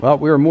Well,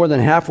 we were more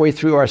than halfway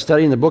through our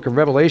study in the book of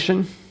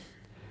Revelation.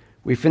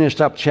 We finished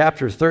up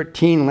chapter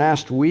 13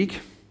 last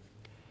week.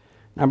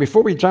 Now,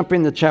 before we jump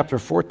into chapter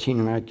 14,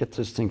 and I get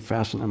this thing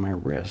fastened on my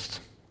wrist,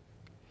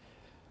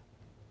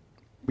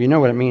 you know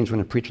what it means when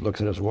a preacher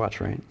looks at his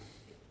watch, right?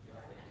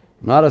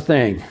 Not a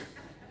thing.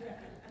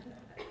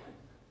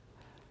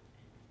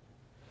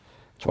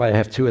 That's why I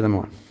have two of them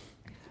on.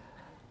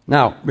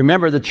 Now,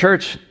 remember, the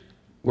church,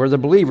 we're the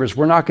believers.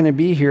 We're not going to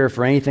be here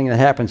for anything that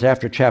happens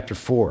after chapter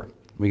 4.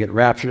 We get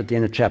raptured at the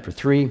end of chapter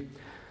 3.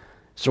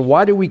 So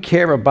why do we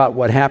care about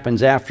what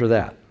happens after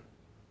that?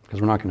 Because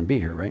we're not going to be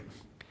here, right?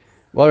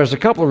 Well, there's a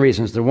couple of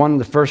reasons.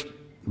 The first,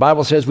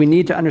 Bible says we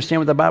need to understand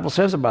what the Bible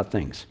says about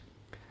things.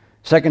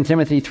 2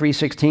 Timothy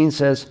 3:16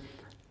 says,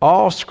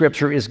 all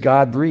Scripture is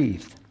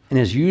God-breathed and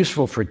is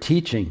useful for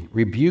teaching,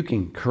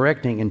 rebuking,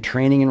 correcting, and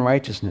training in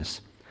righteousness,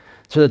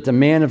 so that the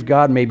man of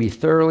God may be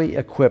thoroughly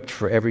equipped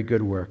for every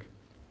good work.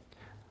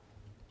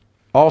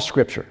 All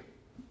Scripture.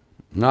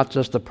 Not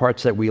just the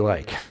parts that we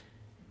like,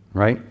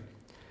 right?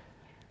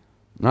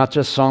 Not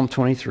just Psalm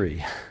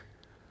 23.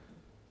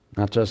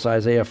 Not just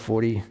Isaiah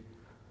 40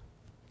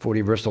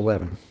 verse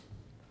 11.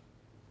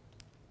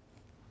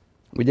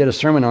 We did a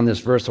sermon on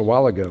this verse a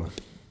while ago.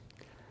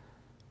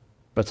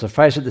 But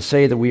suffice it to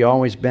say that we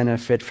always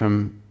benefit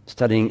from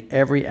studying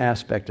every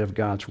aspect of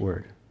God's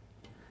Word.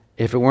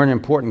 If it weren't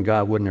important,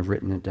 God wouldn't have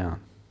written it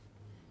down.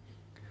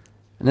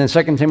 And then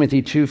 2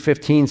 Timothy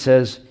 2:15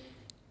 says,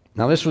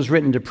 now, this was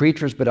written to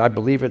preachers, but I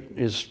believe it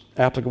is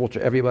applicable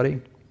to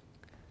everybody.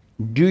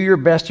 Do your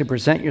best to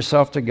present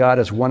yourself to God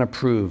as one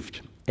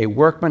approved, a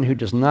workman who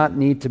does not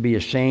need to be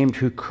ashamed,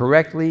 who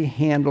correctly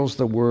handles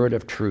the word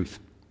of truth.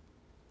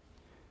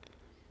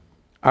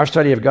 Our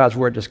study of God's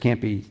word just can't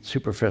be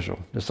superficial,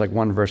 just like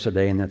one verse a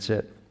day and that's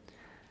it.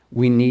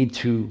 We need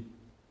to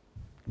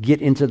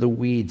get into the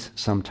weeds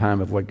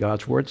sometime of what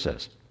God's word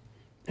says.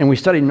 And we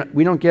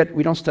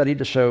don't study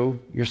to show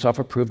yourself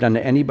approved unto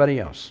anybody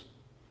else.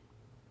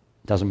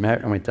 Doesn't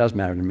matter. I mean, it does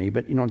matter to me,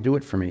 but you don't do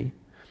it for me.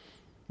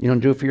 You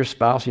don't do it for your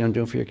spouse. You don't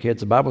do it for your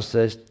kids. The Bible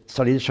says,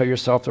 study to show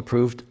yourself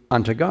approved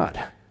unto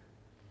God.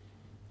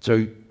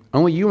 So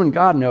only you and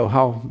God know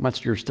how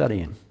much you're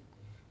studying.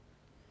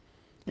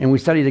 And we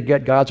study to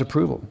get God's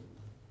approval.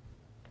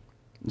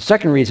 The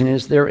second reason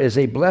is there is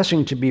a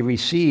blessing to be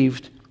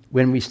received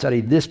when we study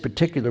this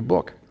particular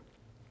book.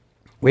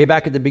 Way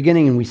back at the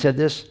beginning, and we said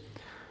this,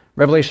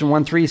 Revelation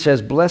 1:3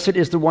 says, blessed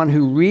is the one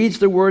who reads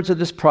the words of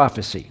this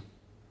prophecy.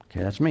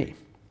 Okay, that's me.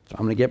 So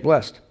I'm going to get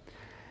blessed.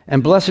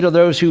 And blessed are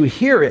those who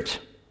hear it.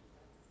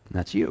 And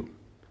that's you.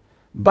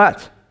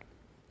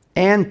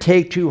 And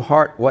take to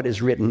heart what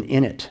is written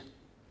in it,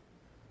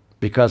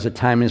 because the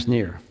time is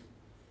near.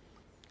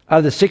 Out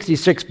of the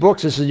 66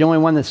 books, this is the only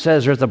one that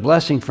says there's a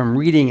blessing from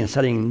reading and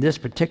studying this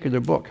particular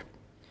book.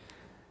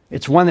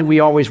 It's one that we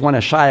always want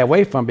to shy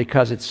away from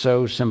because it's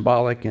so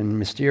symbolic and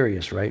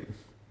mysterious, right?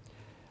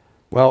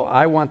 Well,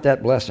 I want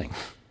that blessing.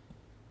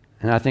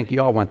 And I think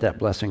you all want that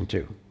blessing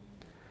too.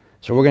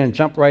 So we're going to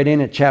jump right in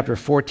at chapter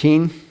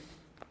 14,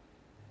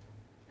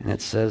 and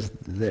it says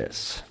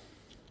this.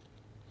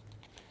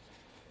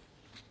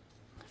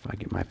 If I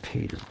get my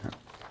pages now.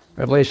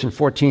 Revelation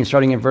 14,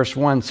 starting in verse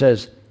 1,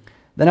 says,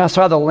 then I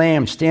saw the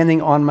Lamb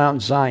standing on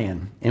Mount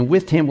Zion, and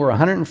with him were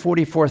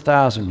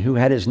 144,000 who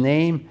had his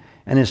name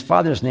and his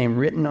Father's name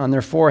written on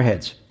their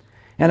foreheads.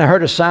 And I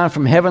heard a sound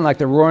from heaven like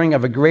the roaring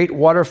of a great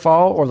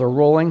waterfall or the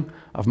rolling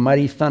of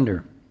mighty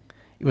thunder.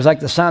 It was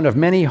like the sound of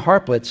many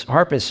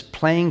harpists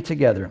playing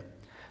together.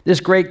 This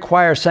great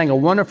choir sang a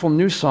wonderful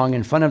new song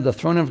in front of the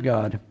throne of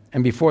God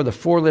and before the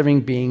 4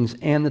 living beings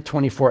and the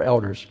 24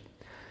 elders.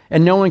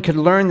 And no one could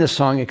learn this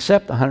song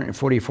except the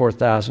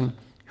 144,000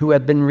 who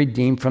had been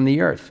redeemed from the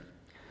earth.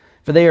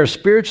 For they are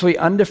spiritually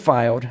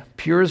undefiled,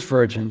 pure as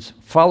virgins,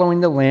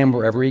 following the Lamb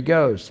wherever he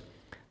goes.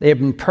 They have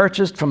been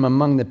purchased from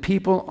among the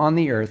people on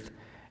the earth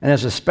and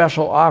as a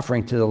special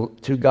offering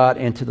to God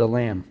and to the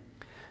Lamb.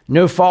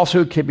 No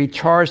falsehood can be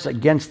charged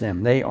against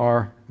them. They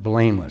are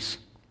blameless.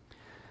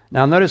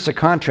 Now notice the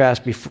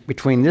contrast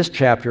between this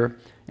chapter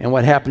and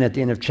what happened at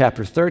the end of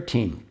chapter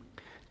 13.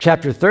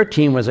 Chapter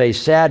 13 was a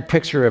sad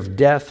picture of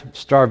death,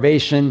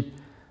 starvation,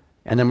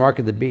 and the mark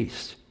of the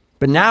beast.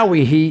 But now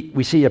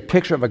we see a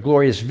picture of a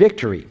glorious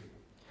victory.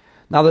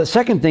 Now the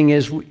second thing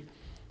is,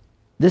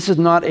 this is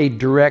not a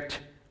direct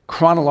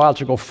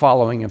chronological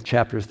following of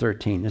chapter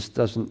 13.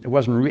 It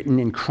wasn't written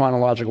in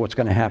chronological what's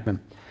going to happen.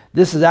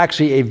 This is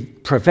actually a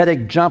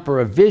prophetic jump or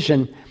a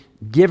vision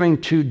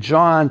given to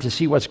John to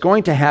see what's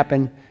going to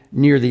happen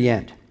near the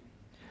end.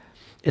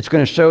 It's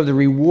going to show the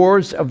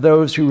rewards of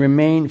those who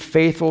remain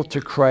faithful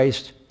to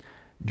Christ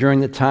during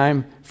the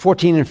time.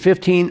 14 and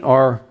 15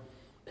 are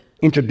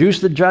introduce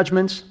the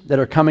judgments that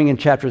are coming in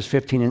chapters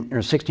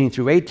 16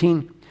 through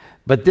 18,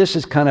 but this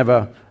is kind of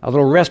a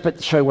little respite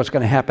to show you what's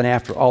going to happen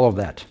after all of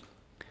that.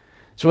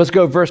 So let's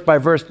go verse by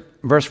verse.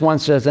 Verse 1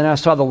 says, then I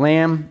saw the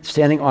Lamb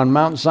standing on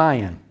Mount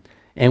Zion,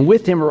 and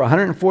with him were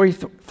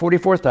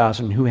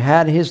 144,000 who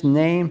had his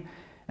name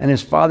and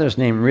his Father's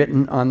name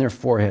written on their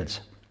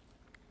foreheads.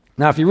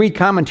 Now, if you read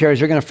commentaries,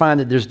 you're going to find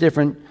that there's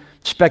different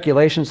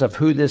speculations of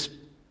who this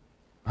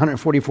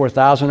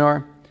 144,000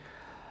 are.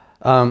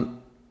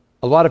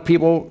 A lot of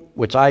people,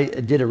 which I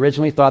did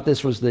originally, thought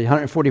this was the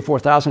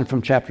 144,000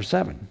 from chapter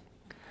 7.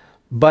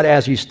 But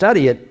as you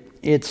study it,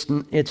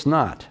 it's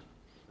not.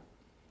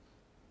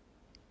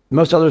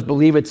 Most others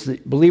believe it's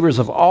the believers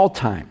of all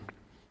time,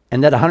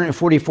 and that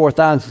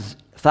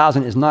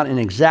 144,000 is not an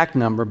exact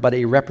number, but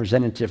a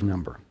representative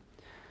number.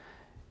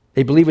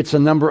 They believe it's a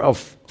number of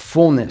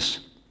fullness.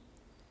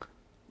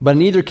 But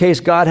in either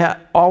case, God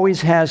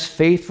always has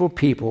faithful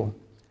people,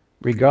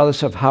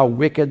 regardless of how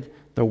wicked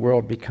the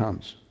world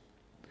becomes.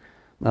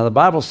 Now, the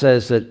Bible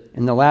says that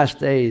in the last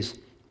days,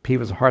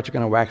 people's hearts are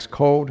going to wax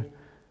cold.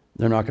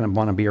 They're not going to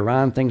want to be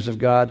around things of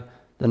God.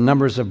 The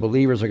numbers of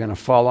believers are going to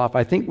fall off.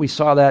 I think we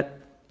saw that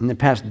in the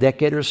past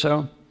decade or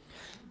so.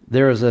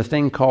 There is a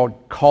thing called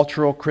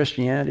cultural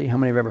Christianity. How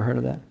many have ever heard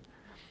of that?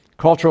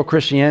 Cultural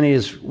Christianity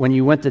is when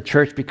you went to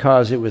church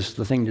because it was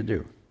the thing to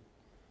do.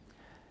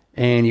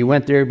 And you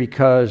went there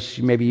because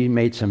maybe you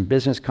made some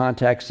business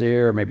contacts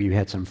there, or maybe you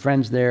had some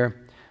friends there.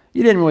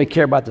 You didn't really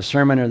care about the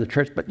sermon or the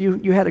church, but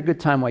you had a good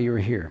time while you were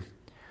here.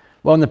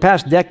 Well, in the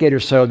past decade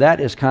or so, that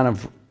is kind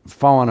of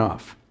fallen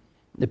off.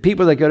 The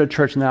people that go to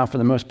church now, for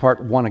the most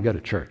part, want to go to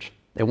church.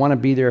 They want to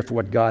be there for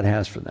what God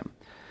has for them.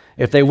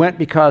 If they went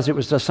because it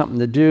was just something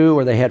to do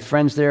or they had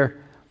friends there,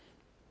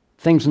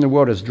 things in the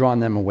world has drawn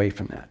them away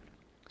from that.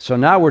 So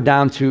now we're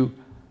down to,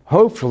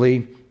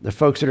 hopefully, the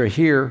folks that are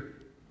here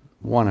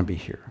want to be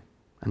here,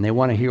 and they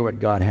want to hear what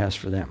God has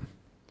for them.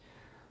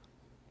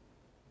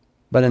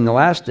 But in the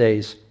last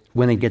days,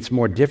 when it gets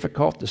more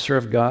difficult to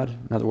serve God,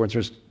 in other words,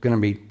 there's going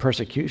to be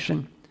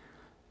persecution,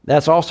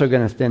 that's also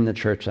going to thin the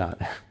church out.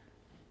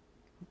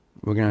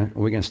 We're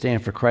going to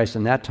stand for Christ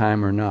in that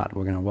time or not.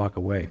 We're going to walk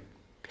away.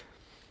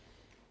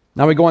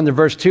 Now we go on to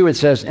verse 2. It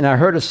says, "And I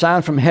heard a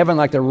sound from heaven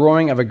like the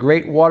roaring of a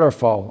great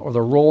waterfall, or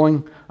the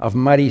rolling of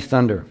mighty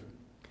thunder."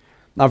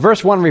 Now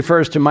verse 1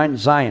 refers to Mount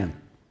Zion,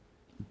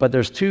 but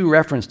there's two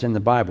referenced in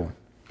the Bible.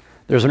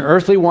 There's an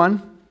earthly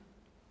one,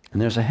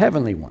 and there's a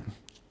heavenly one.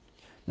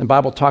 The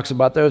Bible talks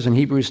about those in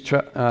Hebrews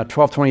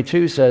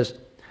 12:22 says,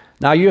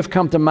 "Now you have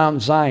come to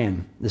Mount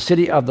Zion, the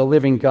city of the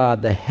living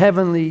God, the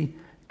heavenly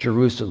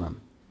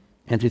Jerusalem,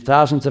 and to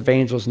thousands of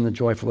angels in the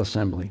joyful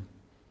assembly."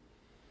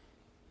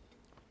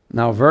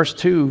 Now verse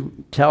 2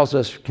 tells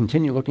us,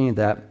 continue looking at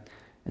that,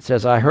 it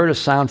says, "I heard a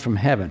sound from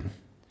heaven."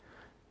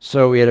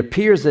 So it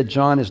appears that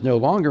John is no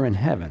longer in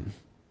heaven.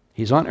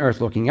 He's on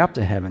earth looking up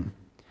to heaven.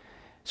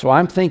 So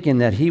I'm thinking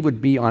that he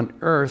would be on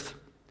earth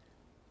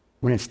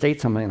when it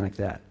states something like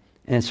that.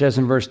 And it says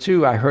in verse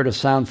 2, "I heard a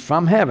sound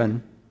from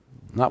heaven,"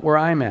 not where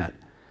I'm at,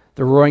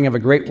 "the roaring of a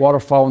great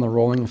waterfall and the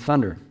rolling of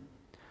thunder."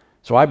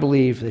 So I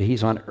believe that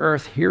he's on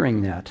earth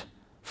hearing that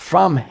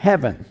from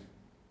heaven.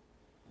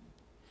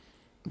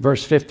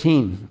 Verse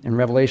 15 in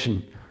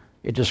Revelation,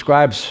 it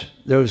describes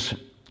those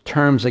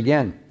terms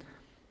again.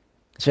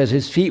 It says,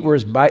 "His feet were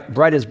as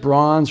bright as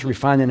bronze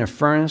refined in a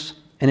furnace,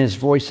 and his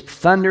voice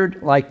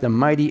thundered like the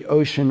mighty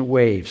ocean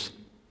waves."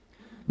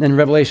 Then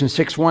Revelation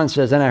 6:1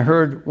 says, "And I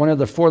heard one of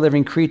the four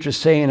living creatures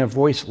say in a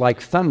voice like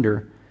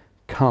thunder,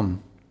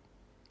 'Come.'"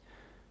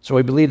 So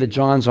we believe that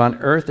John's on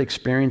earth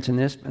experiencing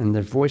this, and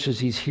the voices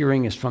he's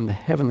hearing is from the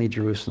heavenly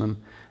Jerusalem,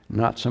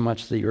 not so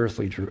much the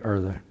earthly, or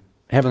the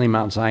heavenly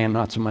Mount Zion,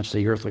 not so much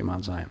the earthly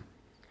Mount Zion.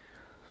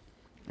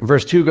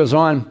 Verse 2 goes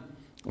on,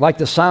 "Like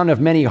the sound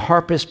of many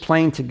harpists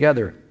playing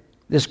together,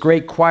 this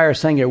great choir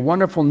sang a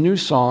wonderful new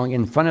song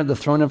in front of the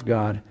throne of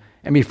God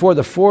and before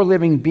the four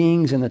living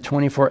beings and the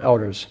 24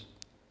 elders."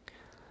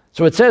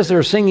 So it says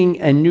they're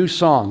singing a new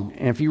song.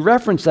 And if you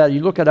reference that,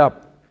 you look it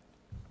up,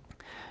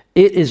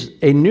 it is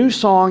a new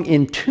song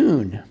in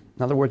tune.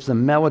 In other words, the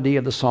melody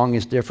of the song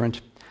is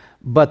different,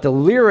 but the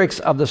lyrics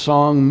of the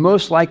song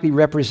most likely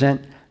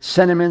represent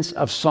sentiments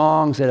of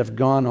songs that have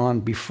gone on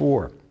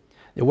before.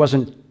 It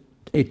wasn't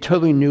a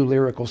totally new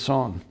lyrical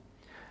song.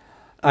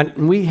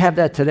 And we have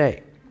that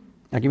today.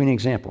 I'll give you an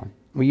example.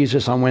 We use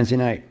this on Wednesday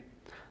night.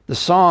 The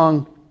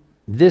song,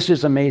 "This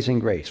is Amazing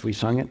Grace." We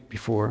sung it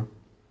before.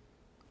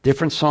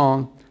 Different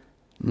song,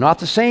 not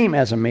the same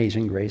as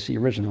Amazing Grace, the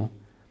original.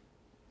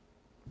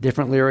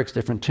 Different lyrics,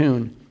 different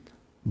tune,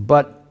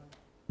 but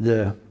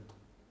the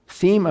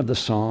theme of the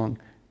song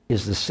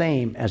is the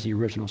same as the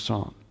original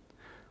song.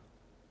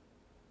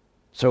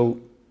 So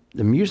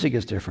the music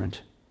is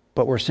different,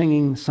 but we're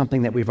singing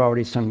something that we've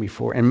already sung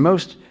before. And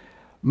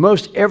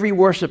most every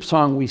worship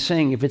song we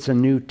sing, if it's a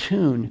new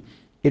tune,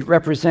 it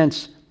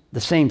represents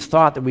the same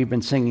thought that we've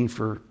been singing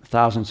for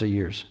thousands of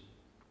years.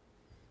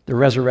 The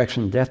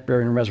resurrection, death,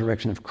 burial, and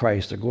resurrection of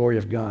Christ, the glory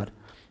of God.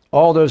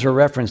 All those are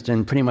referenced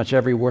in pretty much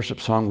every worship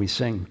song we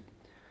sing.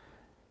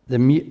 The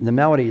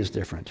melody is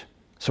different.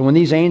 So when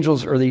these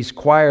angels or these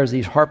choirs,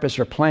 these harpists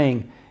are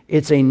playing,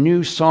 it's a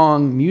new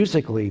song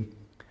musically,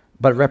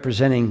 but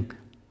representing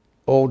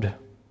old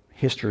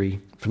history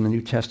from the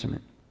New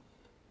Testament.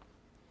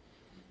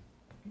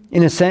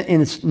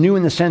 It's new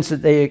in the sense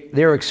that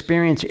their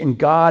experience in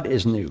God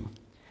is new,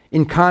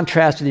 in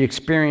contrast to the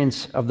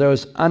experience of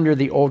those under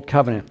the old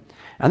covenant.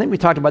 I think we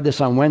talked about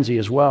this on Wednesday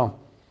as well.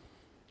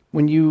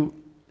 When you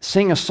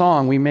sing a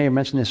song, we may have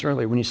mentioned this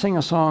earlier, when you sing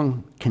a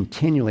song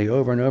continually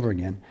over and over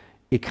again,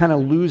 it kind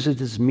of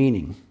loses its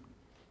meaning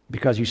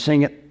because you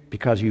sing it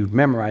because you've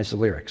memorized the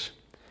lyrics.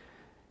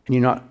 And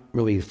you're not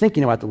really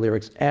thinking about the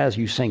lyrics as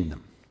you sing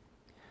them.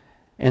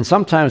 And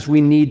sometimes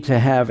we need to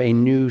have a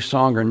new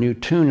song or new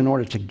tune in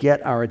order to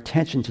get our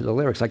attention to the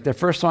lyrics. Like the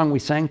first song we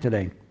sang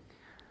today,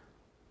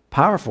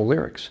 powerful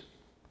lyrics.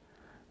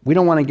 We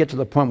don't want to get to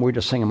the point where we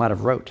just sing them out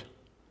of rote.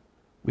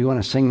 We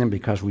want to sing them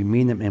because we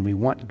mean them and we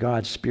want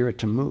God's Spirit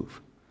to move.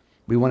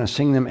 We want to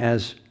sing them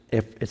as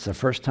if it's the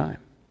first time.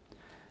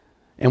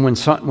 And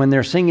when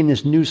they're singing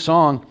this new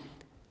song,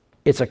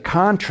 it's a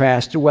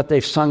contrast to what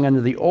they've sung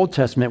under the Old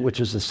Testament, which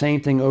is the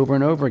same thing over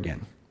and over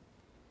again.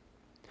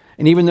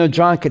 And even though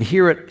John could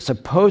hear it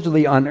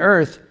supposedly on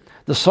earth,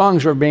 the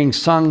songs were being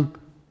sung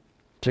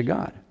to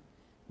God.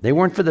 They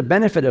weren't for the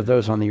benefit of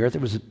those on the earth.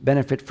 It was a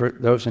benefit for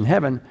those in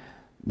heaven.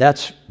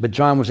 But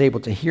John was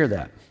able to hear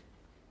that.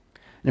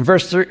 And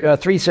verse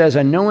 3 says,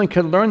 and no one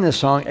could learn this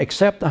song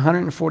except the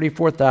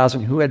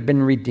 144,000 who had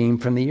been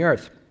redeemed from the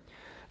earth.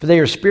 For they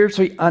are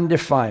spiritually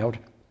undefiled,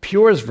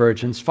 pure as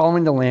virgins,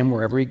 following the Lamb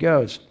wherever he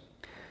goes.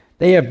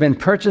 They have been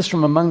purchased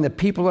from among the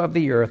people of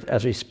the earth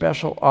as a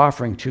special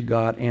offering to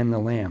God and the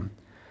Lamb.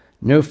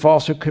 No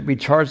falsehood could be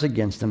charged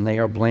against them. They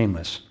are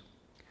blameless.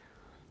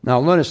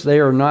 Now notice they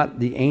are not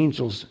the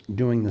angels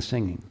doing the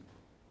singing.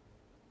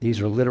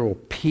 These are literal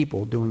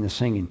people doing the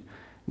singing.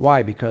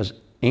 Why? Because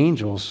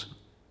angels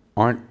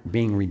aren't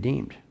being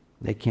redeemed.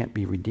 They can't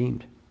be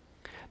redeemed.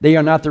 They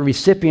are not the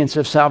recipients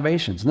of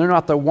salvations. They're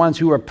not the ones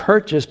who are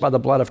purchased by the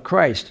blood of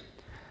Christ.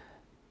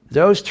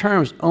 Those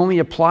terms only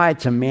apply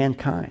to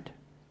mankind.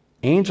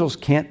 Angels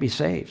can't be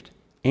saved.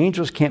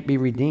 Angels can't be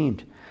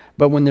redeemed.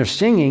 But when they're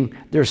singing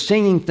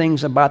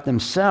things about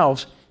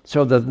themselves.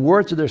 So the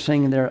words that they're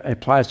singing there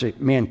applies to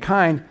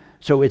mankind.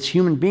 So it's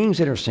human beings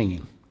that are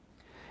singing.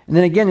 And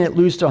then again, it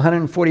leads to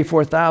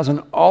 144,000,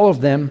 all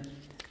of them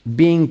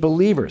being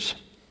believers.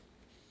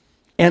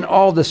 And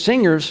all the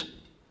singers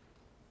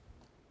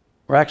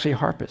were actually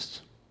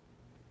harpists.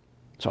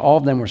 So all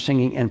of them were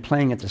singing and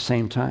playing at the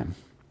same time.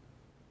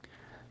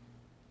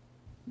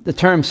 The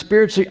term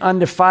spiritually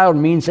undefiled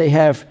means they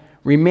have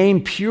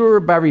remained pure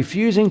by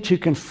refusing to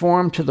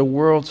conform to the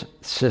world's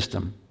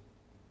system.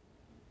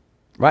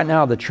 Right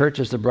now, the church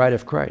is the bride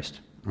of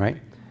Christ, right?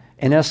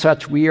 And as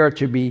such, we are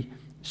to be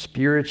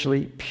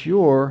spiritually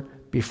pure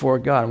before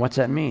God. What's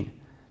that mean?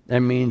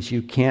 That means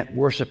you can't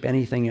worship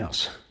anything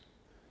else.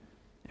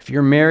 If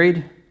you're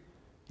married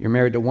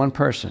to one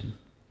person.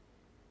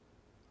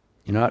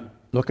 You're not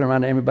looking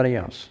around at everybody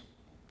else.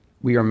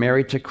 We are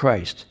married to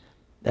Christ.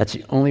 That's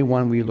the only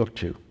one we look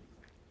to.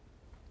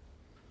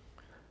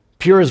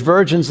 Pure as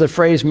virgins, the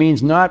phrase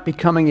means not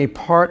becoming a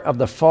part of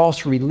the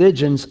false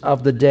religions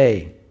of the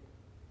day.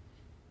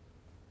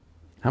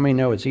 How many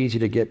know it's easy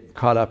to get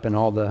caught up in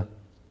all the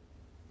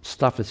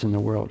stuff that's in the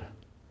world?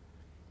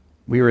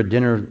 We were at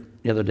dinner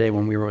the other day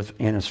when we were with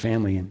Anna's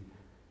family, and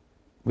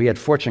we had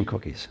fortune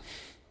cookies.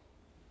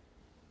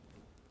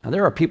 Now,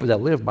 there are people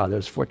that live by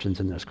those fortunes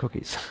and those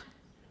cookies.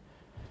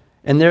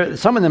 And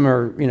some of them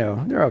are,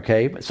 they're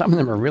okay, but some of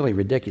them are really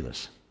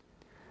ridiculous.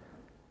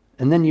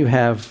 And then you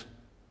have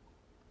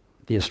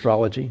the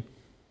astrology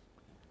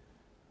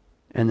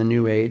and the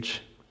New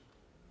Age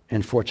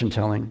and fortune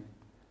telling.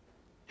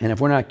 And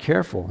if we're not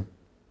careful,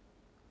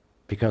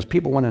 because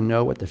people want to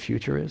know what the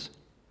future is,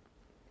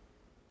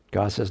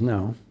 God says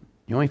no.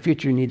 The only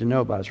future you need to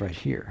know about is right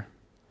here.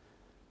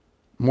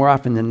 More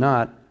often than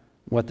not,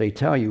 what they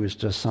tell you is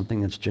just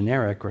something that's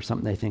generic or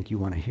something they think you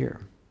want to hear.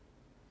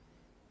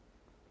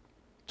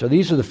 So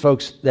these are the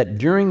folks that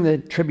during the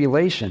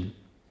tribulation,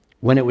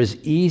 when it was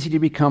easy to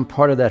become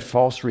part of that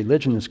false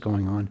religion that's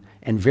going on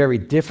and very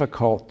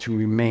difficult to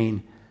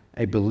remain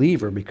a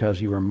believer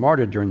because you were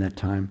martyred during that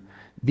time,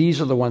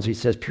 these are the ones he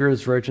says, pure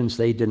as virgins,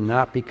 they did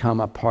not become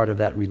a part of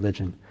that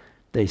religion.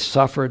 They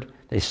suffered,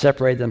 they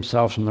separated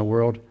themselves from the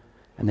world,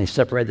 and they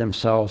separated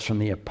themselves from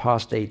the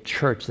apostate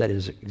church that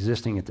is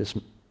existing at this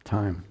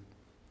time.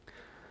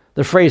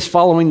 The phrase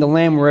following the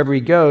Lamb wherever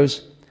he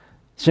goes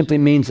simply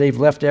means they've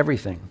left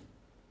everything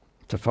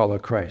to follow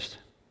Christ.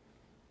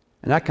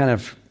 And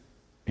that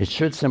it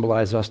should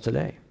symbolize us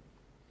today.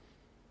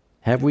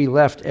 Have we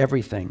left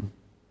everything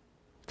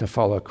to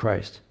follow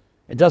Christ?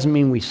 It doesn't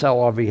mean we sell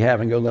all we have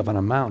and go live on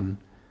a mountain.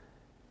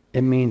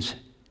 It means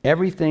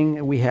everything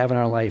that we have in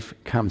our life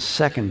comes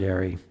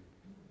secondary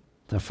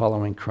to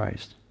following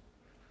Christ.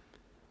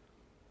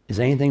 Is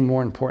anything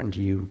more important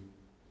to you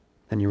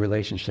than your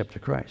relationship to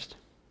Christ?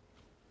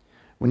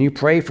 When you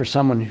pray for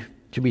someone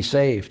to be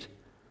saved,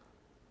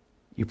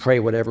 you pray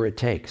whatever it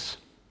takes,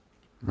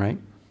 right?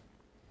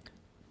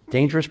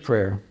 Dangerous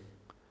prayer.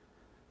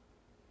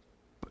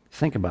 But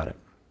think about it.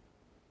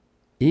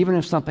 Even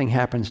if something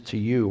happens to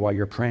you while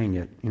you're praying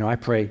it, I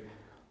pray,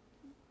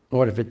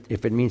 Lord,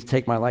 if it means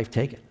take my life,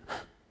 take it.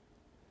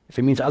 If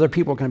it means other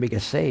people are going to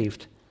get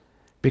saved,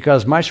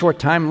 because my short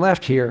time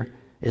left here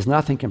is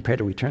nothing compared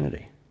to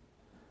eternity.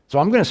 So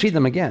I'm going to see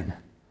them again.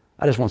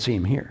 I just won't see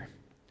them here,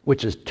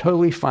 which is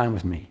totally fine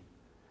with me,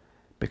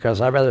 because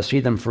I'd rather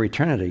see them for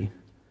eternity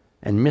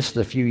and missed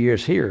a few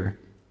years here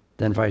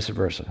than vice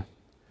versa.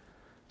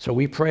 So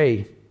we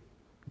pray,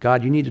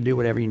 God, you need to do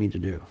whatever you need to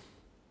do.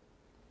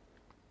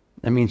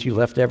 That means you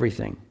left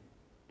everything.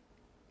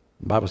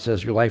 The Bible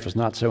says your life is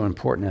not so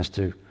important as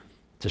to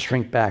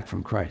shrink back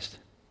from Christ.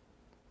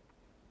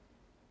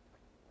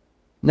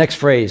 Next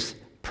phrase,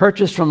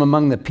 purchased from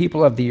among the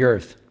people of the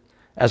earth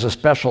as a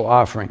special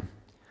offering.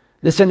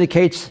 This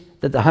indicates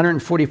that the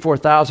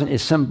 144,000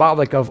 is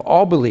symbolic of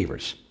all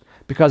believers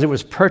because it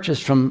was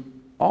purchased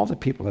from all the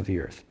people of the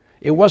earth.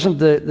 It wasn't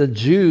the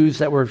Jews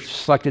that were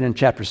selected in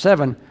chapter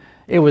 7.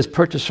 It was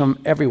purchased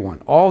from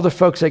everyone. All the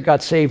folks that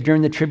got saved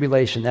during the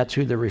tribulation, that's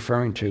who they're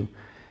referring to.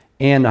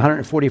 And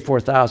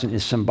 144,000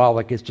 is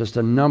symbolic. It's just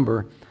a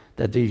number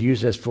that they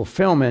use as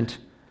fulfillment.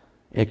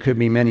 It could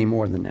be many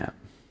more than that.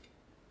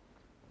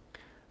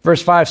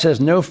 Verse 5 says,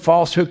 no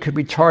falsehood could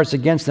be charged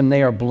against them.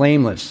 They are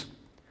blameless.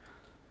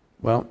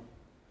 Well,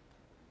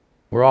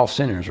 we're all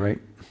sinners, right?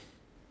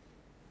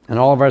 And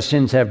all of our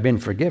sins have been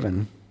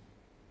forgiven.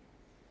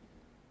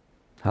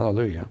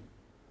 Hallelujah.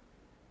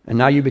 And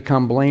now you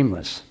become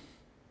blameless.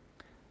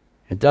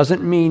 It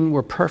doesn't mean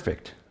we're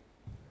perfect.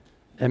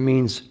 It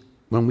means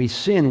when we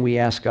sin, we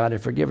ask God to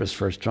forgive us,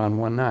 1 John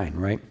 1:9,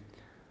 right?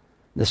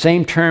 The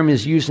same term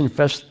is used in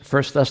 1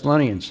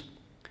 Thessalonians.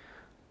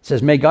 It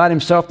says, may God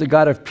himself, the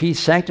God of peace,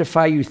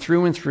 sanctify you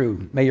through and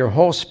through. May your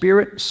whole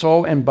spirit,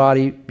 soul, and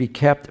body be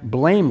kept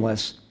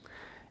blameless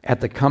at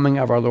the coming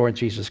of our Lord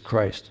Jesus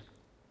Christ.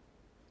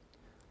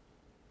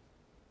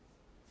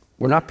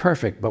 We're not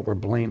perfect, but we're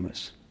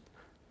blameless.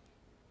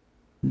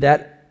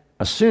 That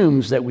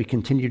assumes that we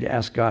continue to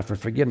ask God for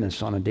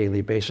forgiveness on a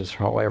daily basis,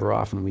 however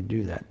often we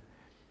do that.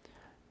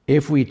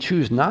 If we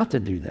choose not to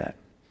do that,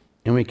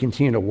 and we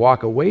continue to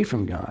walk away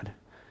from God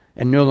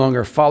and no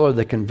longer follow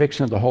the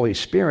conviction of the Holy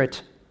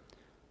Spirit,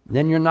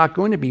 then you're not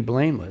going to be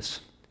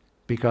blameless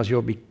because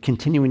you'll be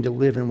continuing to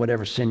live in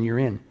whatever sin you're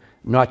in,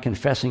 not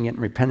confessing it and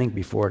repenting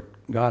before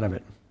God of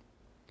it.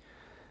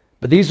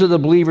 But these are the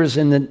believers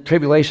in the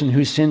tribulation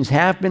whose sins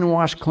have been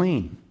washed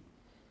clean,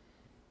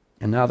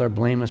 and now they're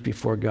blameless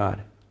before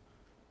God.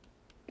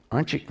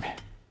 Aren't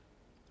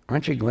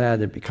you glad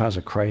that because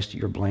of Christ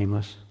you're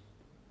blameless?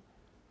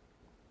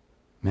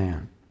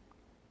 Man,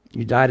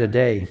 you die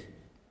today,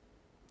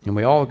 and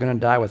we're all going to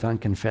die with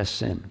unconfessed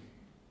sin.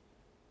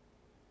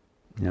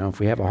 You know, if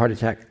we have a heart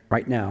attack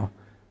right now,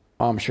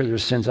 I'm sure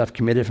there's sins I've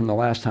committed from the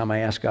last time I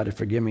asked God to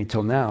forgive me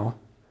till now.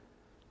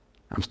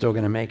 I'm still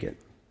going to make it.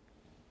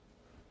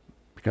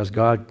 Because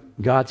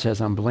God says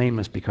I'm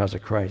blameless because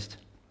of Christ.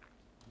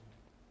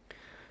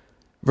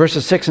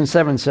 Verses 6 and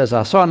 7 says,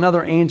 I saw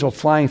another angel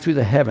flying through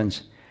the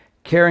heavens,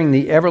 carrying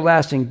the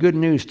everlasting good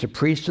news to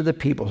preach to the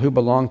people who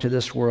belong to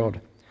this world,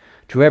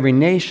 to every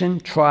nation,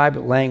 tribe,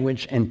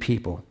 language, and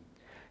people.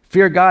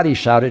 Fear God, he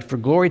shouted,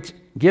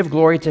 give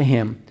glory to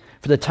him,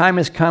 for the time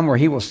has come where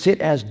he will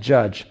sit as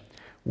judge.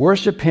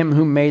 Worship him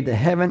who made the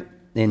heaven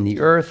and the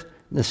earth,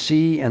 the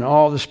sea, and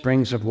all the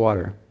springs of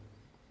water.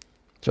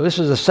 So this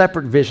is a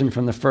separate vision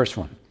from the first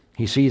one.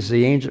 He sees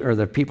the angel or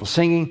the people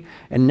singing,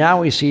 and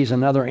now he sees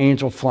another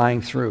angel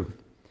flying through.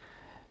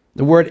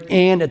 The word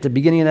 "and" at the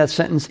beginning of that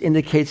sentence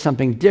indicates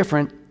something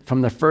different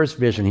from the first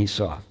vision he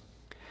saw.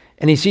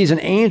 And he sees an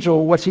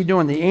angel. What's he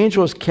doing? The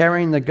angel is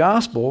carrying the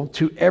gospel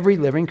to every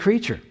living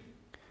creature.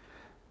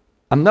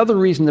 Another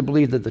reason to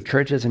believe that the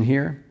church isn't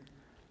here,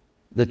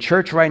 the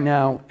church right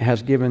now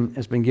has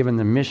been given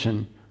the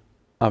mission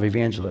of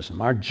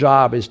evangelism. Our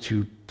job is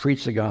to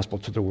preach the gospel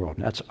to the world.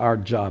 That's our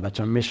job. That's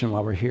our mission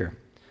while we're here.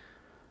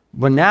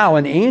 But now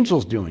an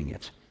angel's doing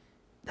it.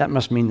 That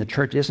must mean the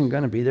church isn't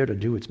going to be there to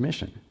do its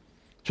mission.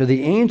 So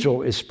the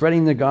angel is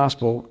spreading the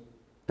gospel,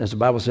 as the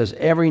Bible says,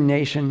 every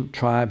nation,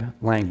 tribe,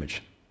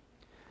 language.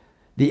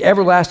 The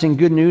everlasting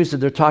good news that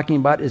they're talking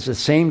about is the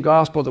same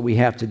gospel that we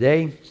have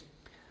today.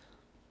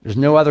 There's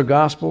no other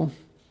gospel.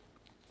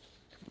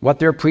 What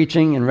they're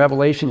preaching in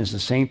Revelation is the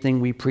same thing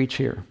we preach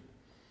here.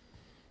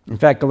 In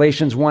fact,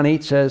 Galatians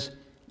 1:8 says,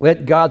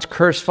 let God's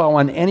curse fall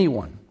on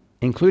anyone,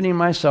 including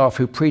myself,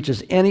 who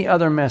preaches any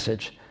other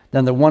message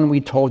than the one we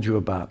told you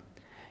about.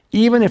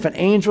 Even if an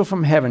angel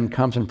from heaven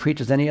comes and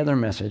preaches any other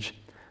message,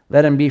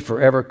 let him be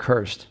forever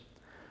cursed.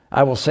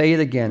 I will say it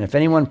again, if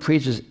anyone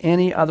preaches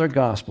any other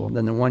gospel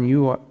than the one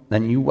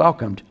you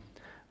welcomed,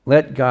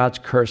 let God's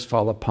curse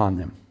fall upon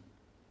them.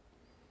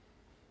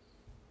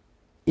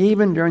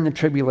 Even during the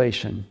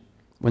tribulation,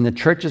 when the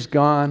church is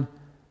gone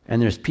and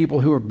there's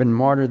people who have been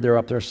martyred, they're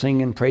up there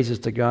singing praises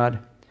to God,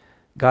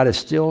 God is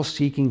still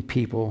seeking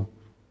people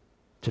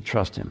to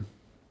trust him.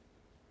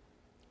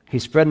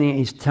 He's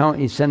sending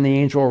the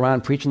angel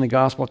around preaching the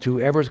gospel to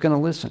whoever's going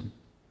to listen.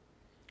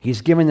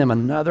 He's giving them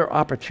another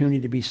opportunity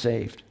to be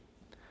saved.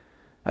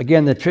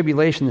 Again, the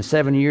tribulation, the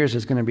 7 years,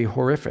 is going to be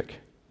horrific.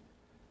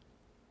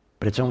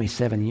 But it's only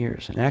 7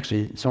 years. And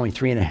actually, it's only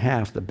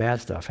 3.5 the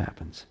bad stuff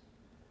happens.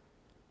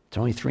 It's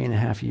only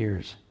 3.5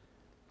 years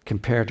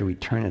compared to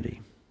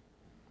eternity.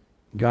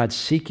 God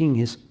seeking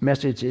his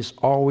message is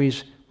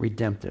always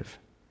redemptive.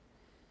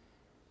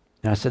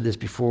 Now, I said this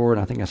before,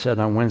 and I think I said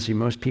it on Wednesday,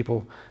 most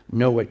people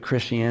know what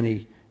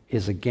Christianity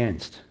is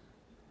against.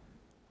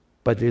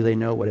 but do they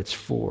know what it's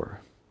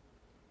for?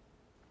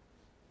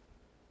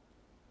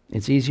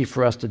 It's easy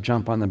for us to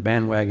jump on the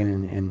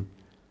bandwagon and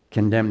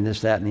condemn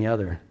this, that, and the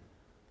other,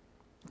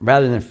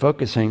 rather than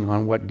focusing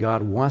on what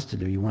God wants to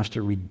do. He wants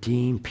to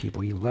redeem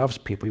people. He loves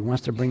people. He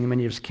wants to bring them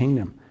into his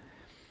kingdom.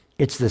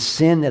 It's the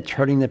sin that's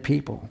hurting the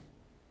people.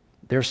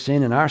 Their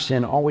sin and our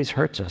sin always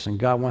hurts us, and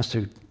God wants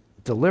to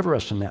deliver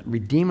us from that,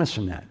 redeem us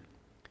from that.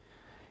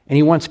 And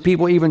he wants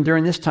people, even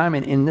during this time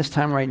and in this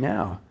time right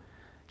now,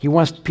 he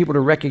wants people to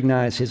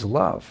recognize his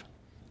love,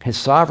 his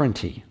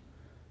sovereignty,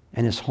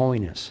 and his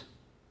holiness.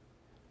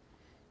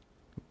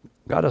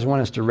 God doesn't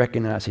want us to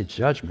recognize his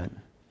judgment.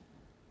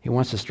 He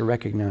wants us to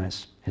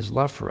recognize his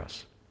love for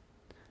us.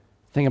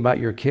 Think about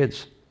your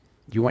kids.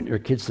 Do you want your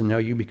kids to know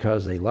you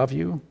because they love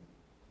you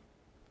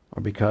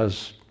or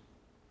because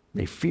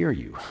they fear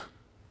you?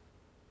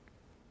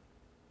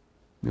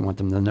 We want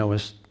them to know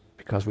us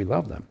because we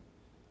love them.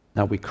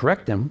 Now, we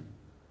correct them,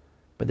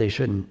 but they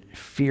shouldn't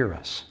fear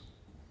us.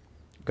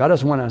 God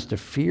doesn't want us to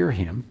fear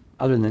him,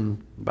 other than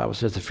the Bible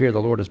says the fear of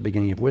the Lord is the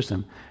beginning of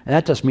wisdom. And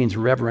that just means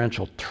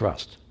reverential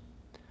trust.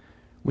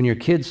 When your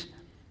kids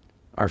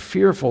are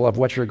fearful of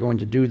what you're going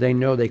to do, they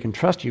know they can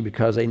trust you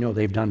because they know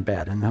they've done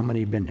bad. And how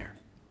many have been there?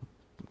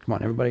 Come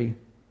on, everybody.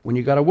 When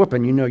you got a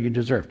whooping, you know you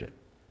deserved it.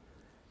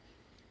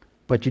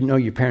 But you know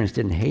your parents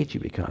didn't hate you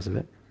because of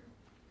it.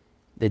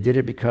 They did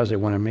it because they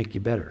want to make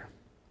you better.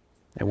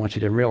 They want you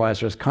to realize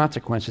there's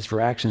consequences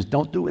for actions.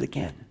 Don't do it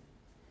again.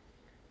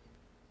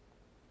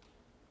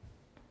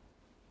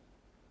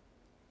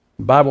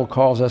 The Bible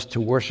calls us to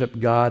worship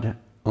God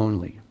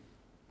only.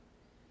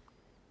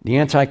 The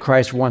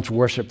Antichrist wants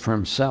worship for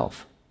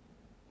himself.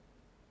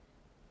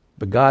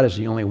 But God is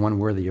the only one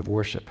worthy of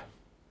worship. The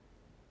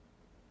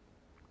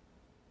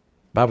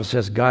Bible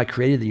says God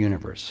created the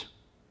universe.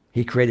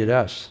 He created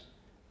us.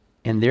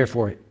 And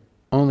therefore,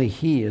 only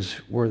he is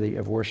worthy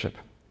of worship.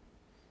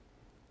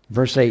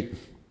 Verse 8,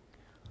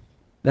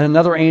 then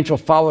another angel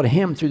followed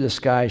him through the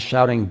sky,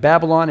 shouting,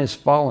 Babylon is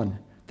fallen.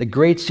 The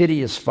great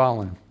city is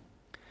fallen.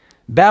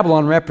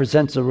 Babylon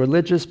represents the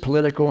religious,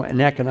 political, and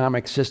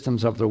economic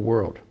systems of the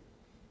world.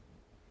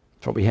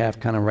 That's what we have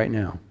kind of right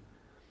now.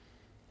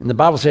 And the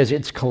Bible says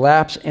its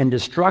collapse and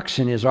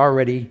destruction has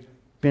already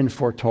been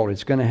foretold.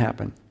 It's going to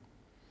happen.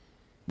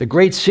 The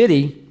great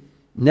city,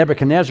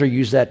 Nebuchadnezzar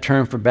used that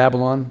term for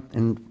Babylon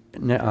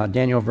in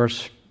Daniel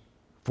verse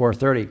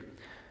 4:30.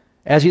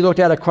 As he looked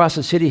out across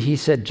the city, he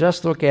said,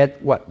 just look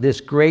at what? This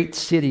great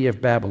city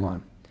of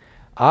Babylon.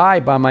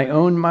 I, by my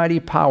own mighty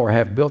power,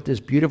 have built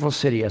this beautiful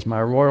city as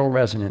my royal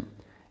residence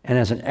and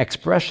as an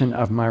expression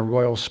of my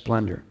royal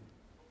splendor.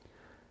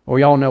 Well,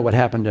 we all know what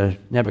happened to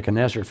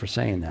Nebuchadnezzar for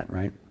saying that,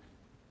 right?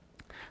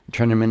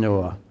 Turned him into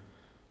a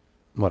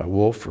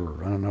wolf,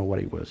 or I don't know what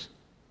he was,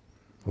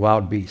 a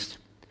wild beast.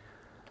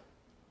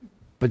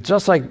 But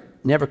just like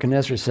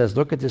Nebuchadnezzar says,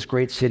 look at this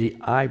great city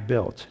I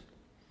built,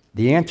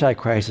 the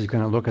Antichrist is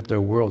going to look at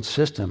the world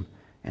system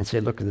and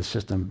say, look at the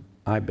system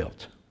I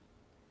built.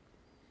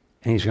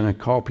 And he's going to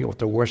call people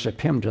to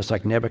worship him just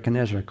like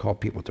Nebuchadnezzar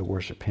called people to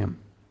worship him.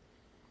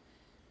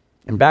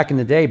 And back in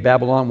the day,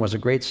 Babylon was a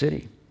great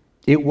city.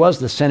 It was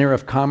the center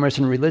of commerce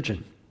and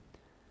religion,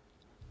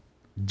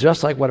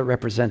 just like what it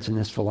represents in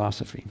this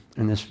philosophy,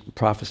 in this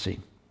prophecy.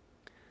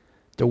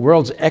 The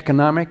world's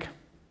economic,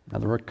 in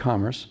other words,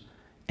 commerce,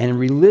 and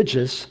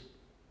religious,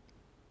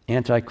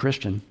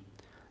 anti-Christian,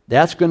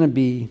 that's going to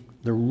be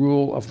the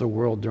rule of the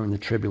world during the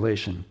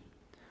tribulation.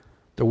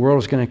 The world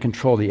is going to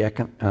control the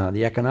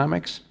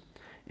economics,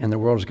 and the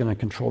world is going to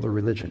control the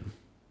religion.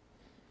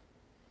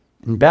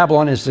 And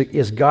Babylon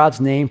is God's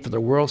name for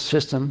the world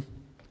system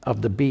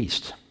of the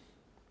beast.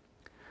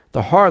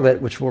 The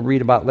harlot, which we'll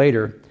read about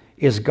later,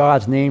 is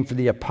God's name for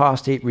the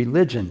apostate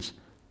religions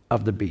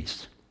of the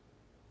beast.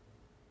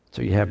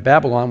 So you have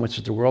Babylon, which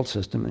is the world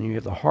system, and you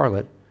have the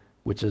harlot,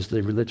 which is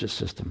the religious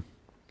system.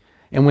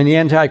 And when the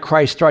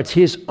Antichrist starts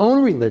his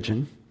own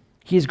religion,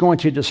 he's going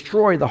to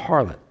destroy the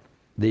harlot,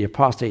 the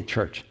apostate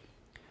church.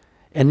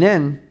 And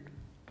then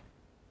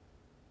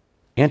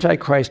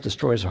Antichrist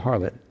destroys the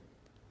harlot,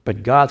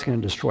 but God's going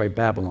to destroy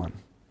Babylon.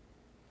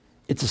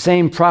 It's the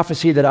same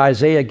prophecy that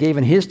Isaiah gave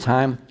in his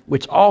time,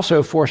 which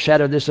also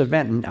foreshadowed this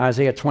event in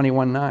Isaiah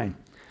 21:9.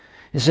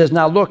 It says,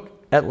 now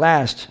at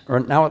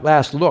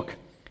last, look,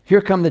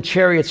 here come the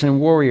chariots and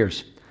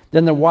warriors.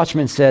 Then the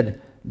watchman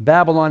said,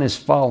 Babylon is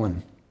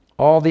fallen.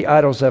 All the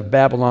idols of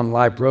Babylon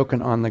lie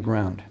broken on the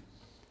ground.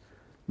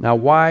 Now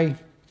why?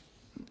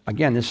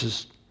 Again, this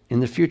is in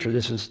the future.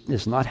 This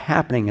is not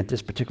happening at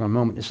this particular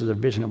moment. This is a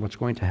vision of what's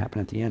going to happen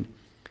at the end.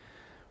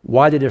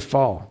 Why did it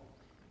fall?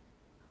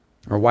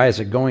 Or why is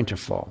it going to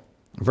fall?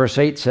 Verse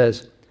 8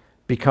 says,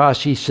 because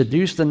she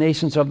seduced the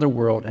nations of the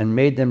world and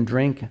made them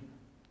drink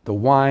the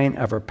wine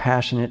of her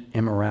passionate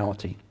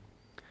immorality.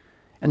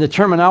 And the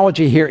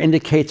terminology here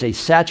indicates a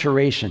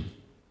saturation,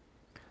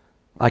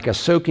 like a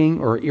soaking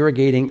or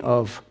irrigating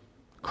of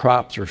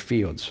crops or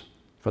fields.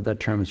 That's what that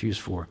term is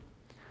used for.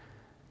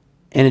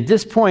 And at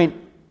this point,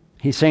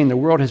 he's saying the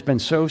world has been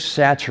so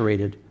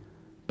saturated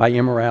by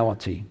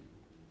immorality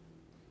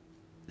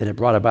that it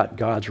brought about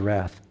God's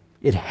wrath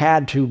It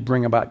had to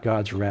bring about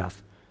God's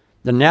wrath.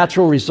 The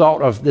natural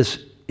result of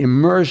this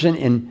immersion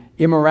in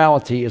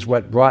immorality is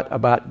what brought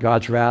about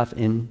God's wrath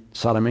in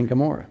Sodom and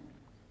Gomorrah.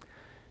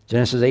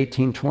 Genesis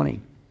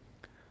 18:20.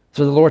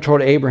 So the Lord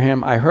told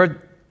Abraham, I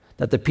heard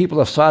that the people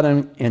of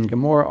Sodom and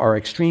Gomorrah are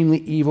extremely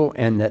evil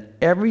and that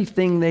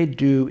everything they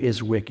do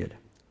is wicked.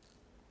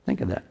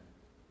 Think of that.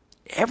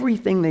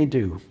 Everything they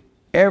do,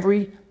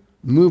 every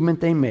movement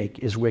they make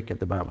is wicked,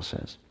 the Bible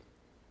says.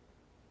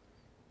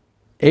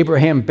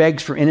 Abraham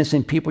begs for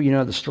innocent people, you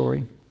know the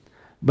story.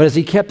 But as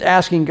he kept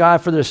asking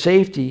God for their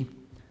safety,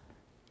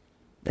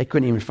 they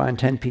couldn't even find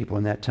 10 people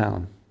in that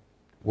town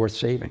worth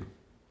saving.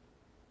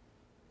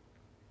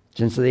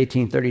 Genesis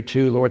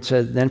 18:32, the Lord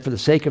said, then for the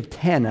sake of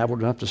 10, I will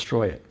not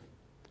destroy it.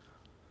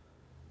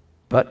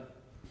 But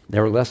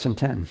there were less than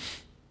 10.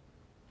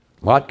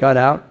 Lot got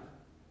out,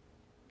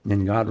 and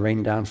then God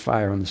rained down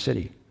fire on the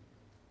city.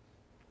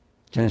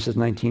 Genesis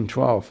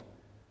 19:12.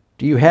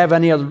 Do you have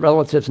any other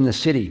relatives in the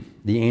city?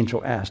 The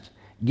angel asked.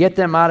 Get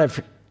them out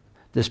of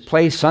this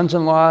place,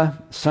 sons-in-law,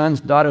 sons,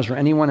 daughters, or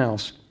anyone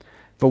else,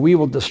 for we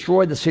will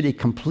destroy the city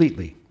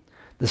completely.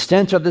 The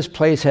stench of this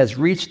place has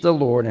reached the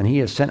Lord, and he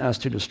has sent us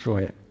to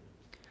destroy it.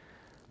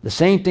 The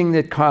same thing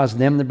that caused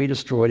them to be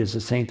destroyed is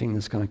the same thing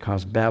that's going to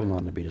cause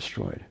Babylon to be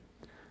destroyed.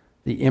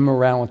 The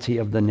immorality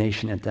of the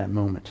nation at that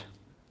moment.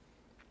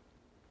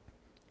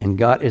 And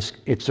God,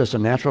 it's just a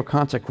natural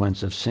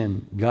consequence of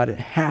sin. God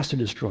has to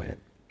destroy it.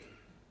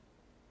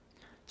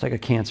 It's like a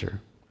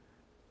cancer.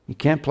 You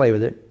can't play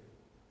with it.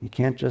 You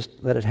can't just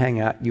let it hang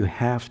out. You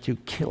have to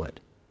kill it.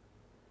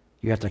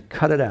 You have to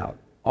cut it out,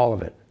 all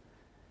of it.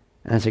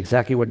 And that's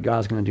exactly what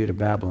God's going to do to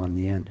Babylon in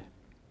the end.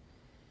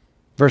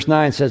 Verse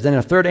 9 says, then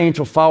a third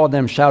angel followed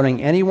them,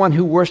 shouting, anyone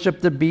who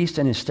worships the beast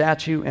and his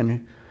statue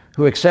and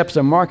who accepts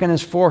a mark on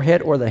his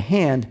forehead or the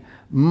hand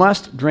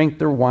must drink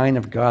the wine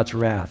of God's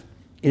wrath.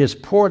 It is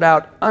poured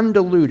out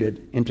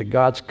undiluted into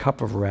God's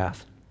cup of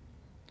wrath.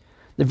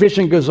 The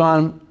vision goes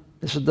on.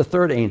 This is the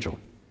third angel.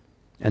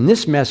 And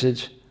this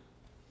message,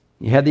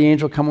 you had the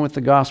angel coming with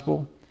the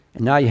gospel,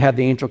 and now you have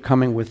the angel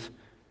coming with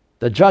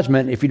the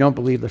judgment if you don't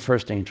believe the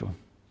first angel.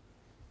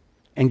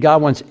 And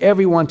God wants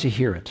everyone to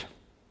hear it.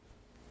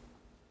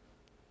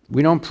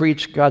 We don't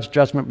preach God's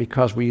judgment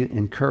because we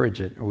encourage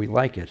it or we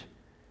like it.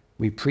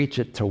 We preach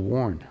it to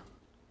warn.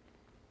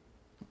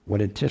 What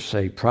did Tiff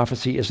say?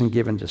 Prophecy isn't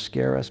given to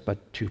scare us,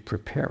 but to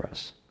prepare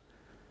us.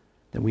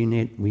 That we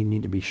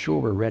need to be sure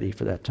we're ready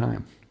for that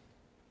time.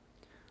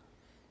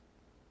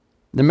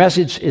 The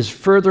message is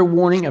further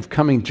warning of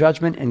coming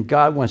judgment, and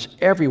God wants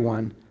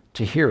everyone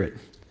to hear it.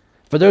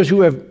 For those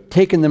who have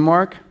taken the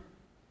mark,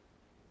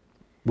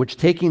 which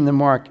taking the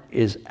mark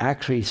is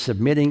actually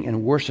submitting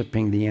and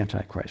worshiping the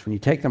Antichrist. When you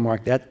take the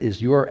mark, that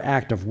is your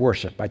act of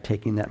worship by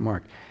taking that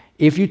mark.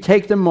 If you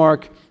take the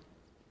mark,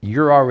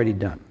 you're already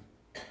done.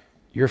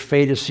 Your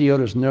fate is sealed.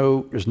 There's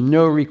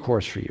no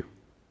recourse for you.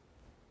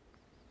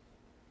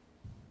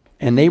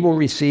 And they will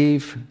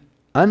receive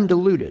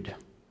undiluted,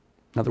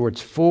 in other words,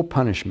 full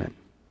punishment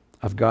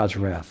of God's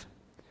wrath.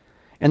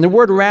 And the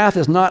word wrath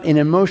is not an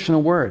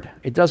emotional word.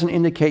 It doesn't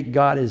indicate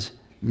God is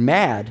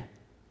mad.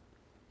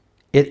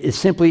 It is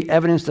simply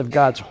evidence of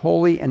God's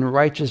holy and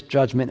righteous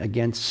judgment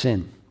against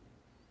sin.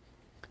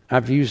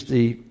 I've used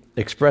the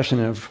expression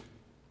of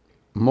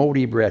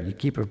moldy bread. You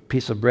keep a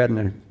piece of bread in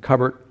a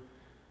cupboard,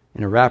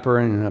 in a wrapper,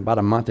 and in about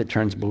a month it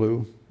turns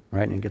blue,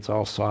 right? And it gets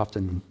all soft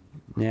and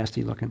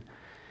nasty looking.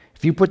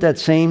 If you put that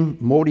same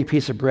moldy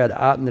piece of bread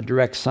out in the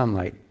direct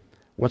sunlight,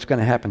 what's going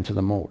to happen to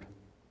the mold?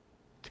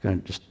 It's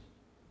going to just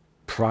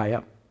dry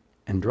up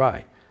and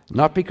dry.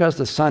 Not because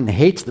the sun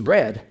hates the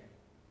bread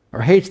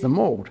or hates the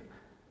mold.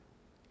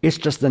 It's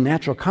just the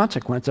natural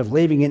consequence of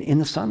leaving it in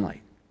the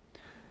sunlight.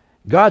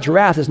 God's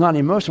wrath is not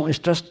emotional. It's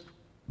just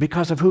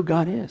because of who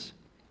God is.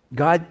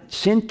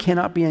 Sin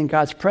cannot be in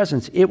God's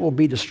presence. It will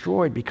be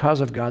destroyed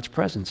because of God's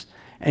presence.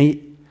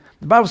 And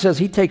the Bible says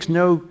he takes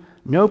no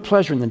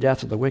pleasure in the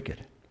death of the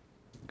wicked.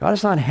 God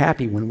is not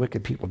happy when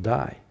wicked people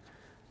die.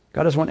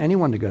 God doesn't want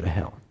anyone to go to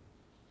hell.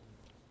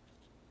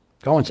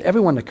 God wants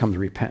everyone to come to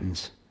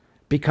repentance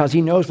because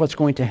he knows what's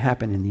going to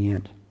happen in the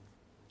end.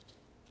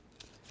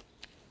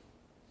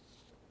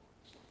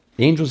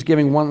 The angel's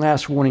giving one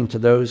last warning to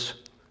those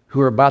who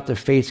are about to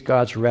face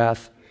God's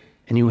wrath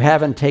and who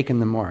haven't taken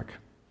the mark.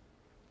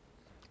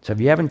 So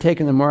if you haven't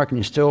taken the mark and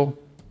you're still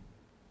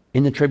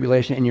in the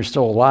tribulation and you're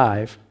still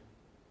alive,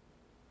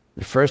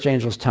 the first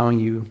angel is telling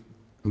you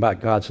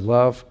about God's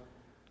love.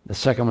 The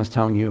second one's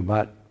telling you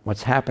about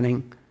what's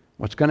happening,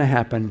 what's going to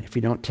happen if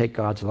you don't take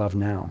God's love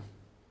now.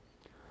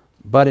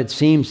 But it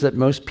seems that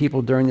most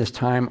people during this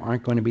time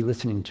aren't going to be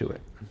listening to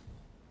it.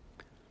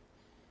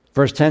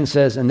 Verse 10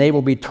 says, and they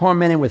will be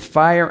tormented with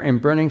fire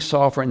and burning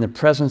sulfur in the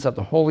presence of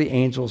the holy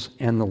angels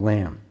and the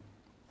Lamb.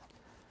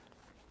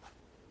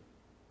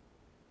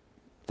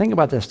 Think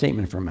about that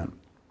statement for a minute.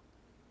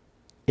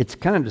 It's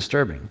kind of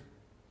disturbing.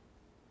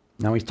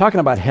 Now, he's talking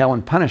about hell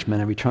and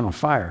punishment of eternal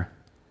fire.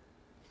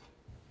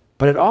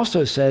 But it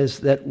also says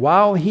that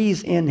while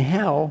he's in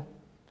hell,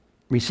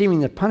 receiving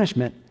the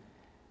punishment,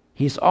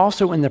 he's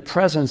also in the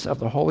presence of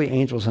the holy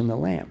angels and the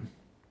Lamb.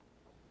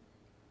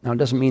 Now, it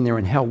doesn't mean they're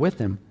in hell with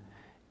him.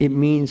 It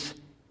means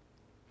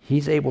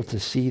he's able to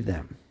see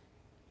them.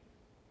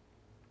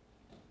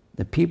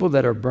 The people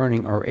that are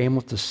burning are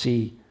able to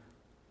see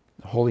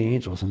the holy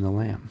angels and the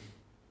Lamb.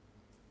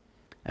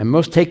 And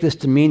most take this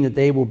to mean that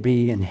they will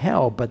be in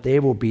hell, but they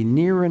will be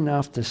near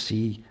enough to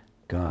see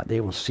God. They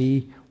will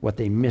see what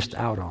they missed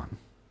out on.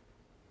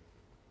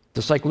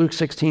 Just like Luke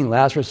 16,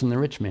 Lazarus and the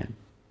rich man.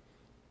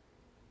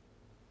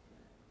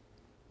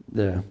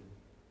 The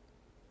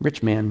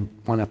rich man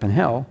went up in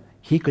hell.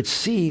 He could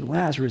see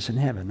Lazarus in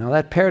heaven. Now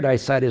that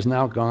paradise side is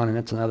now gone, and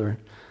that's another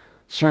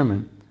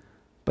sermon.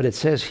 But it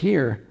says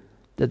here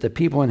that the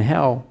people in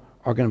hell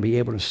are going to be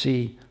able to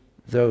see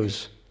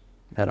those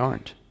that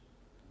aren't.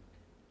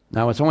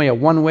 Now, it's only a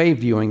one-way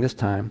viewing this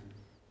time,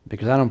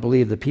 because I don't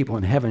believe the people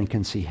in heaven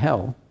can see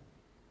hell.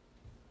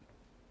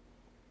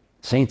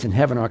 Saints in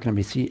heaven aren't going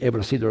to be able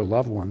to see their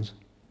loved ones,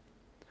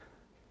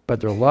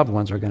 but their loved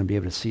ones are going to be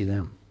able to see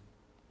them.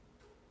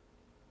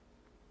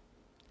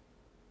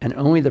 And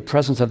only the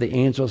presence of the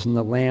angels and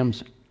the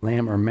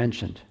Lamb are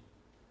mentioned.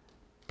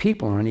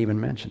 People aren't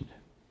even mentioned.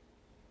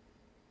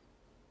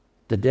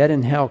 The dead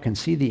in hell can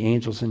see the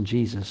angels and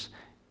Jesus,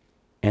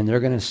 and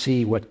they're going to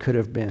see what could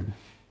have been.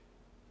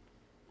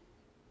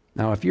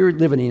 Now, if you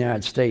live in the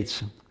United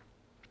States,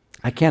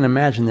 I can't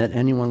imagine that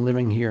anyone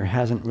living here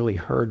hasn't really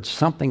heard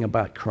something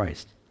about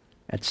Christ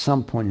at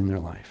some point in their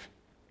life.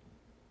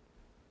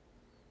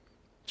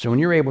 So when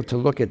you're able to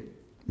look at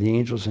the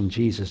angels and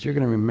Jesus, you're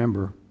going to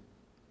remember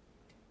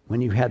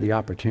when you had the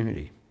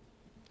opportunity.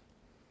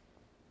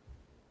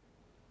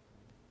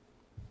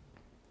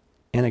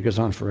 And it goes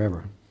on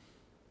forever.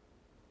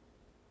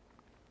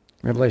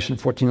 Revelation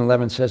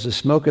 14:11 says, the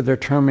smoke of their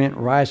torment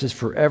rises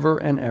forever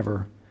and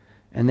ever,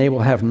 and they will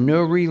have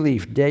no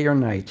relief day or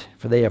night,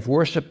 for they have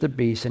worshipped the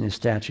beast and his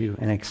statue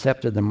and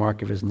accepted the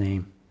mark of his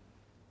name.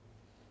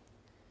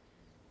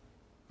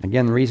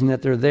 Again, the reason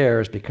that they're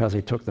there is because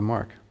they took the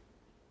mark,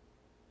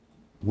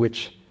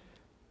 which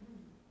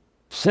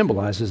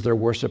symbolizes their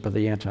worship of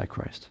the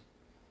Antichrist.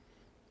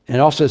 And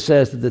it also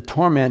says that the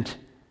torment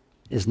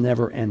is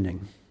never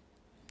ending.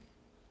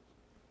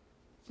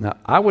 Now,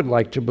 I would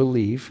like to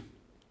believe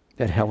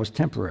that hell is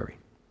temporary,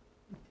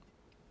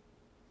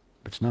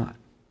 but it's not.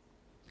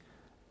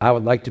 I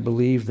would like to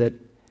believe that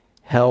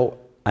hell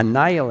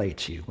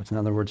annihilates you, which in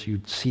other words, you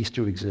cease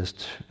to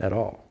exist at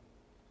all.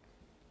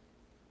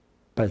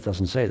 But it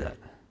doesn't say that.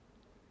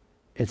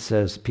 It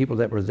says people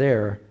that were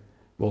there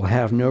will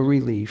have no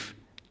relief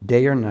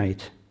day or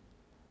night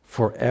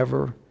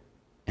forever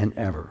and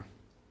ever.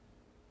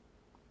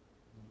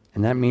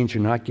 And that means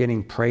you're not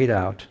getting prayed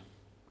out.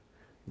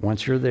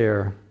 Once you're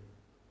there,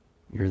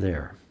 you're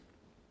there.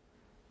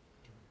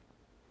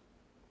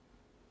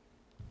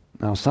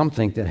 Now, some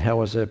think that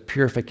hell is a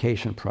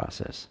purification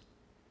process.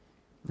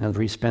 Now, if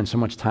you spend so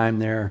much time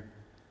there,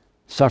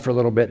 suffer a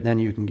little bit, then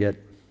you can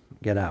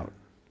get out.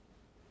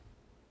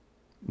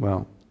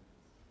 Well,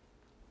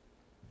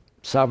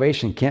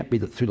 salvation can't be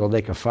through the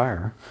lake of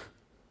fire.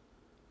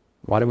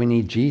 Why do we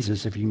need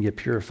Jesus if you can get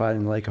purified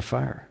in the lake of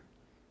fire?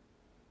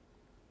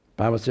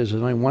 The Bible says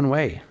there's only one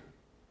way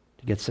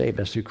to get saved,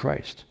 that's through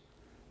Christ,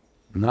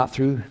 not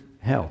through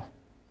hell.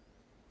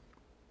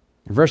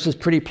 The verse is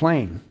pretty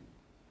plain.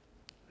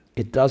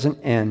 It doesn't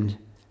end,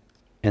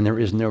 and there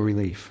is no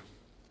relief.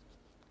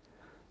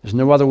 There's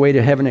no other way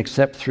to heaven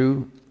except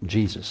through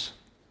Jesus.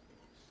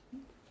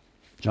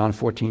 John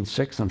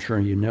 14:6, I'm sure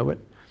you know it.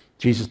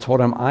 Jesus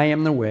told him, I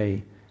am the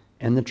way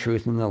and the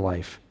truth and the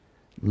life.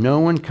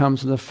 No one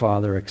comes to the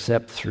Father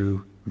except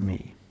through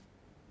me.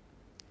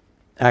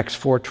 Acts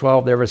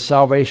 4:12, there is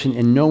salvation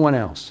in no one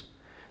else.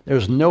 There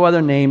is no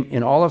other name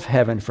in all of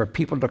heaven for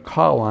people to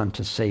call on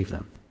to save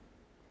them.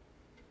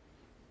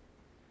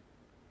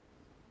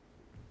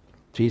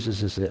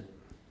 Jesus is it.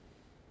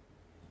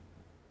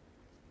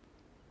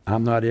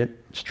 I'm not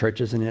it. This church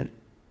isn't it.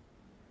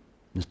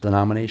 This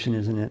denomination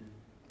isn't it.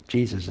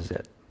 Jesus is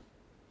it.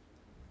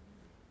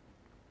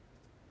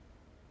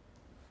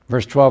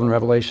 Verse 12 in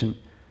Revelation,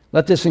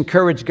 let this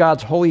encourage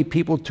God's holy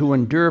people to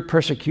endure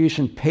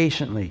persecution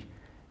patiently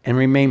and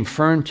remain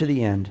firm to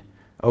the end,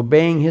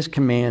 obeying his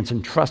commands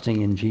and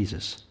trusting in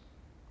Jesus.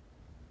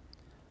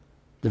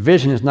 The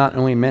vision is not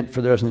only meant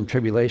for those in the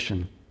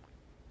tribulation,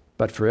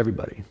 but for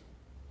everybody.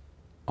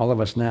 All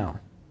of us now,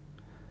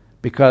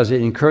 because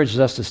it encourages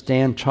us to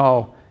stand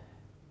tall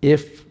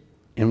if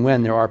and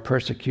when there are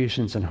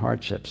persecutions and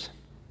hardships.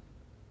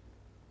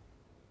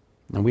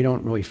 And we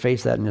don't really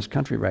face that in this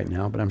country right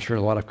now, but I'm sure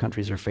a lot of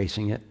countries are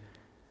facing it.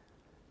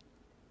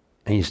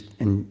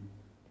 And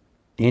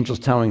the angel's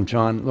telling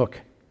John, look,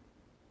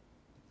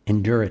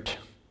 endure it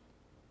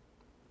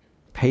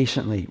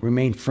patiently,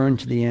 remain firm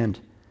to the end,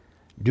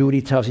 do what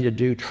he tells you to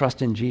do,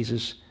 trust in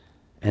Jesus,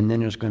 and then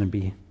there's going to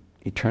be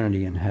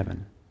eternity in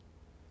heaven.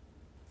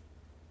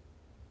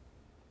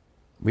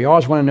 We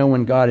always want to know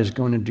when God is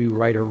going to do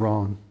right or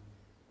wrong,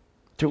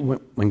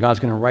 when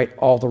God's going to right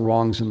all the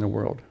wrongs in the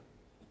world.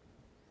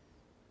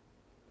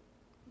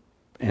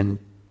 And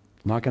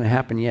it's not going to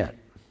happen yet.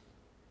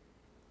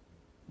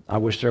 I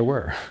wish there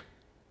were.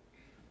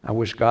 I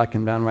wish God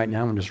came down right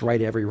now and just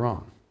right every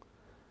wrong.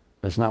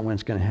 That's not when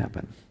it's going to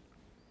happen.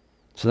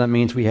 So that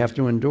means we have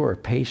to endure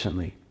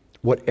patiently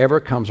whatever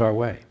comes our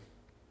way.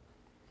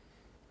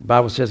 The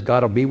Bible says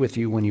God will be with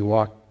you when you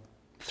walk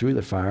through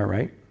the fire,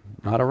 right?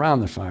 Not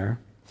around the fire,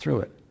 through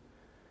it.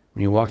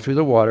 When you walk through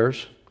the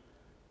waters,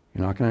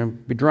 you're not going to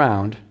be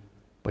drowned,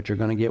 but you're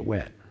going to get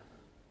wet.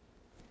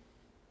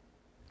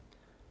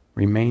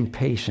 Remain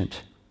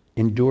patient.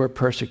 Endure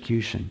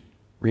persecution.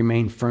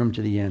 Remain firm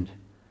to the end.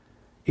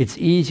 It's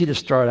easy to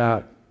start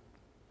out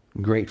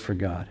great for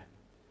God.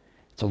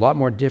 It's a lot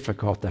more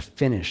difficult to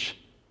finish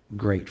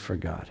great for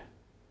God.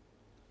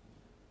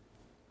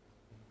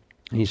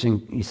 And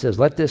he says,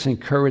 let this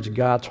encourage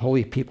God's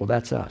holy people,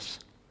 that's us,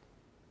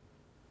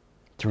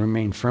 to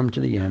remain firm to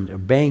the end,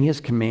 obeying his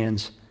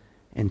commands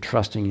and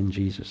trusting in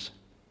Jesus.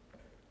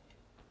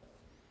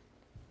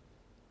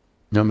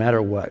 No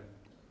matter what.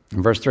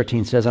 And verse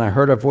 13 says, and I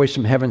heard a voice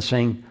from heaven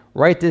saying,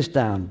 write this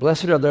down.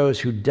 Blessed are those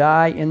who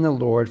die in the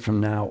Lord from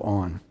now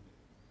on.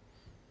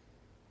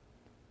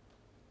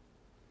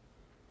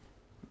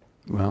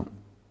 Well,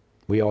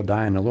 we all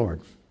die in the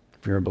Lord,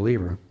 if you're a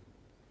believer.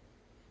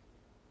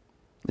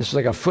 This is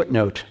like a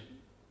footnote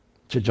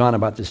to John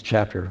about this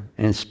chapter,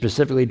 and it's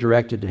specifically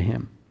directed to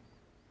him.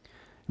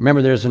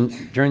 Remember,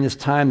 during this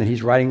time that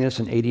he's writing this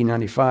in AD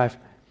 95,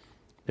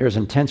 there's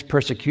intense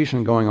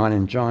persecution going on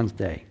in John's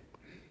day.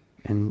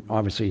 And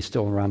obviously he's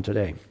still around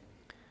today.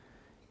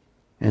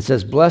 And it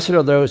says, blessed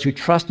are those who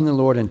trust in the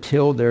Lord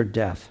until their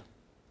death.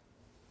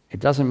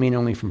 It doesn't mean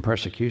only from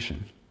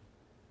persecution.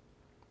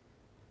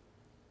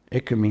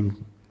 It could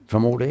mean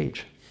from old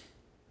age.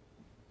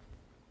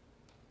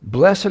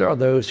 Blessed are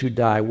those who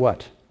die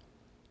what?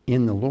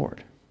 In the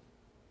Lord.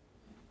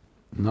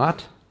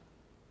 Not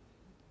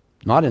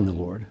in the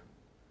Lord.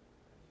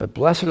 But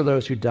blessed are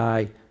those who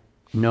die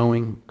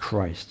knowing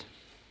Christ.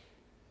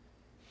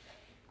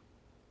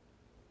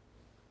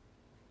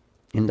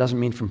 And it doesn't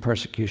mean from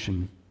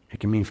persecution. It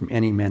can mean from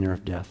any manner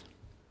of death.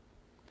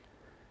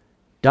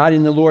 Died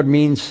in the Lord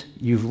means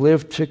you've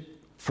lived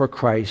for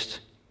Christ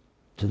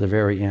to the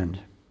very end.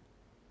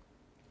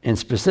 And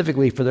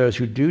specifically for those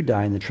who do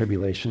die in the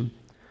tribulation,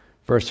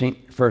 verse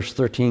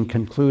 13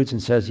 concludes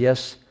and says,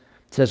 yes,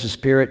 says the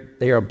Spirit,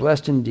 they are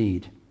blessed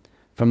indeed,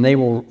 for they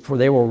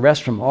will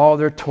rest from all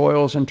their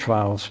toils and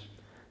trials,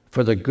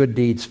 for the good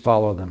deeds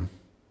follow them.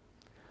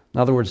 In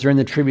other words, during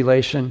the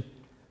tribulation,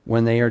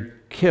 when they are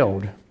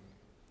killed,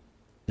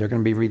 they're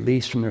going to be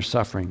released from their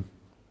suffering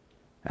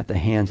at the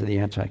hands of the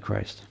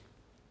Antichrist.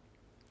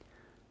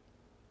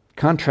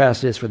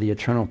 Contrast this with the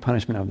eternal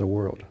punishment of the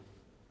world.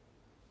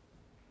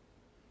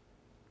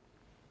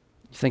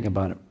 Think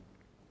about it.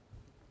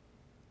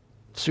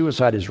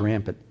 Suicide is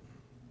rampant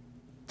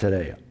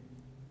today.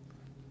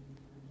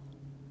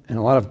 And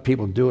a lot of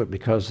people do it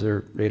because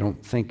they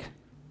don't think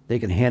they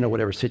can handle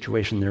whatever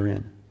situation they're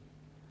in.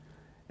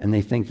 And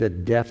they think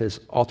that death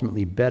is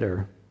ultimately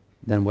better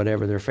than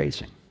whatever they're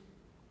facing.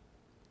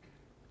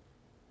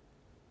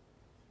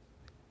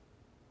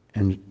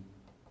 And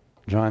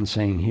John's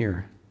saying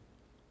here,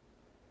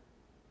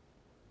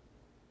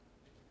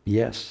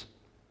 yes,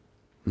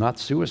 not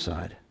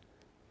suicide,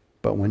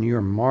 but when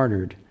you're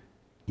martyred,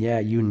 yeah,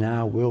 you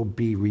now will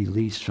be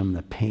released from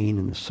the pain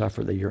and the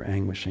suffer that you're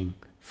anguishing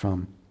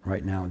from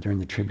right now during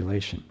the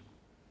tribulation.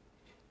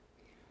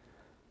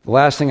 The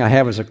last thing I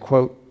have is a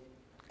quote.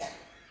 It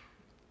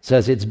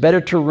says, it's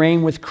better to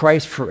reign with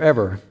Christ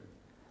forever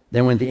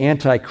than with the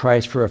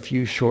Antichrist for a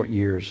few short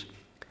years.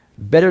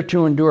 Better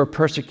to endure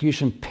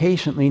persecution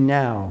patiently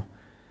now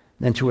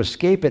than to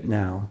escape it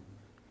now,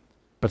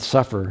 but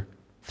suffer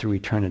through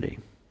eternity.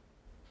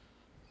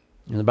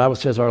 And the Bible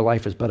says our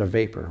life is but a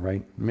vapor,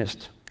 right?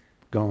 Mist,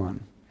 gone.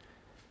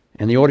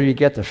 And the older you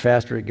get, the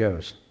faster it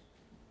goes.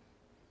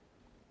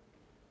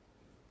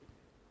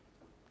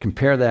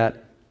 Compare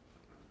that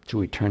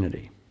to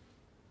eternity.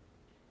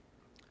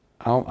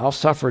 I'll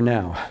suffer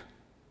now.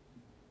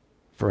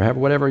 For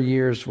whatever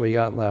years we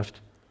got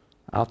left,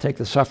 I'll take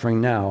the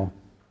suffering now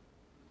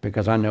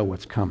because I know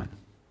what's coming.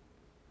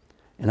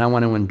 And I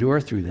want to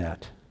endure through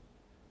that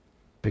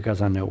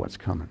because I know what's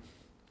coming.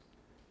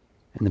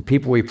 And the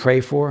people we pray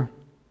for,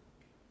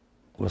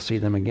 we'll see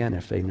them again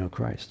if they know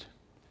Christ.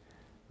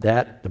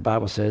 That, the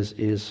Bible says,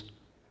 is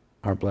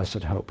our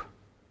blessed hope.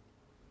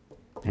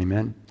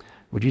 Amen.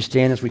 Would you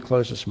stand as we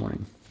close this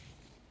morning?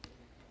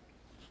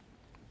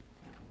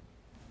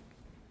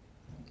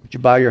 Would you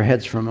bow your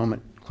heads for a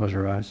moment? Close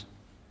your eyes.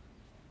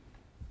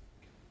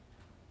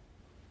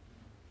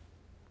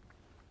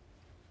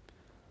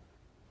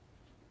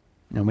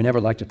 Now, we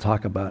never like to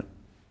talk about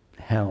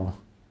hell,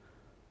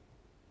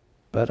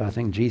 but I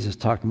think Jesus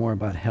talked more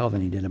about hell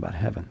than he did about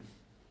heaven.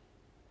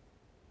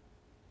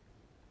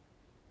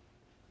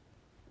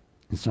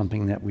 It's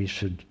something that we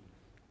should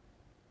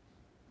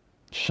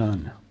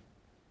shun,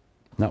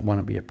 not want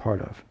to be a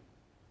part of.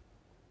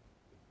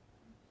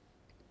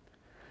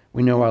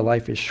 We know our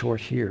life is short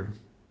here,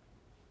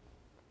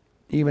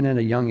 even at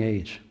a young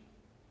age.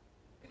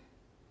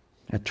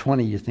 At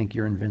 20, you think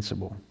you're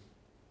invincible.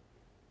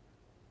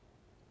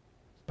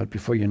 But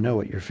before you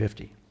know it, you're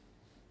 50.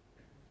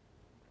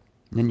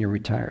 And then you're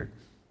retired.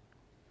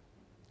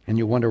 And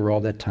you wonder where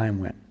all that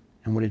time went.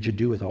 And what did you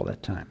do with all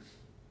that time?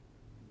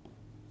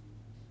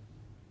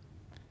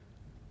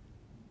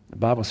 The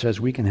Bible says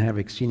we can have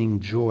exceeding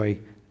joy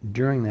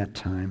during that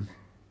time.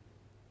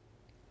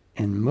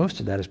 And most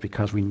of that is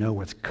because we know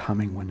what's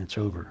coming when it's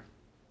over.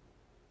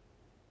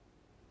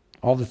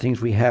 All the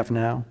things we have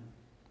now,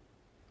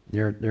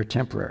 they're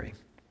temporary.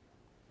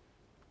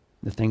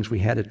 The things we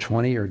had at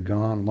 20 are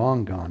gone,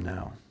 long gone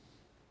now.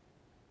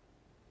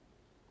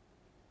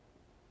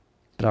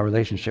 But our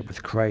relationship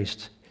with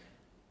Christ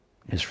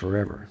is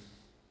forever.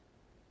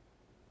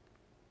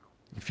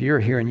 If you're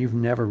here and you've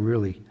never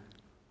really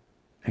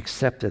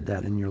accepted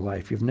that in your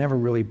life, you've never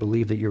really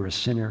believed that you're a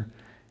sinner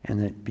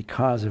and that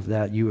because of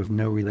that you have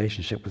no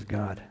relationship with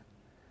God.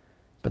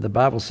 But the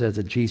Bible says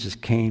that Jesus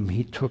came,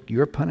 he took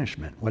your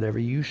punishment, whatever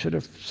you should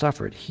have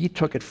suffered, he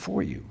took it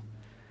for you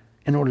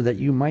in order that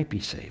you might be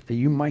saved, that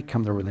you might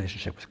come to a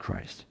relationship with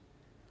Christ.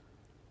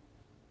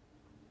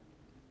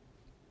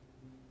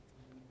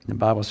 The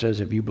Bible says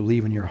if you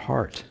believe in your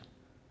heart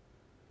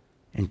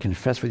and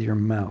confess with your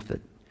mouth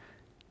that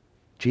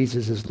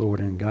Jesus is Lord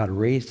and God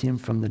raised him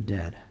from the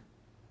dead,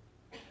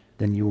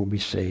 then you will be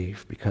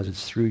saved, because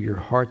it's through your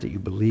heart that you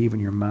believe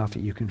and your mouth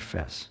that you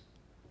confess.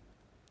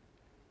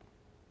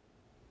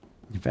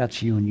 If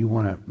that's you and you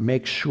want to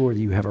make sure that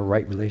you have a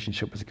right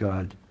relationship with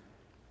God,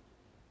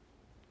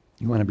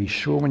 you want to be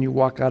sure when you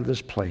walk out of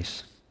this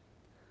place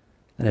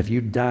that if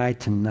you die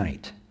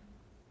tonight,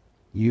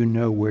 you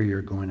know where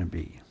you're going to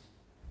be.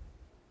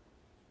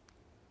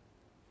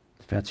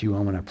 If that's you, I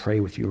want to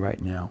pray with you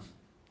right now.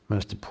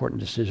 Most important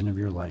decision of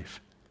your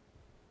life.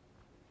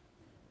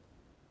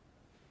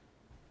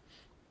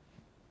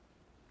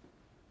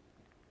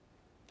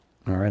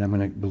 All right, I'm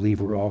going to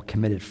believe we're all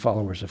committed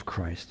followers of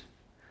Christ.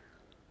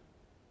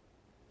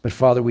 But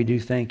Father, we do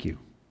thank you.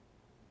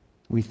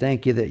 We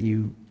thank you that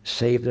you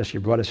saved us,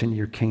 you brought us into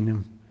your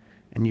kingdom,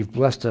 and you've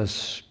blessed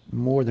us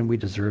more than we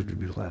deserve to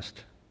be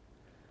blessed.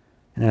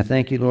 And I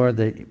thank you, Lord,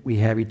 that we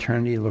have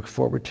eternity to look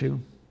forward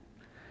to.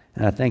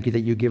 And I thank you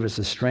that you give us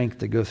the strength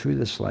to go through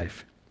this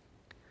life.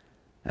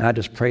 And I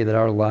just pray that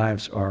our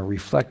lives are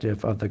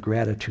reflective of the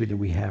gratitude that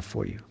we have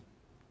for you.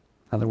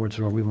 In other words,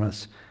 Lord, we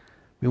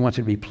want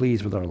you to be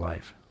pleased with our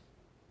life.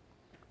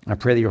 I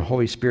pray that your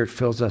Holy Spirit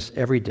fills us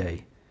every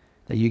day,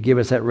 that you give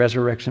us that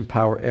resurrection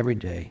power every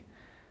day,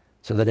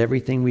 so that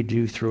everything we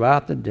do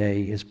throughout the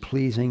day is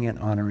pleasing and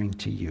honoring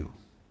to you.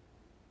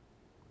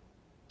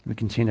 We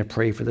continue to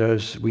pray for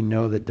those we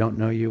know that don't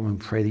know you, and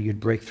pray that you'd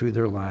break through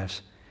their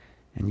lives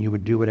and you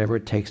would do whatever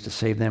it takes to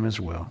save them as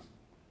well.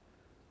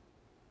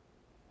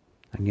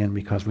 Again,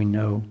 because we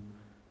know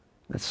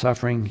that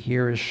suffering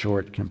here is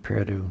short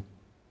compared to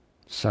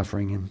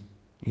suffering in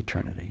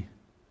eternity.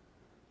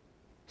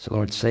 So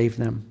Lord, save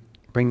them,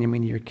 bring them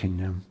into your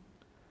kingdom.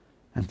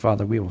 And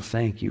Father, we will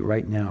thank you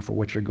right now for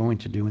what you're going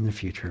to do in the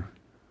future.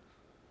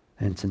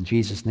 And it's in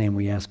Jesus' name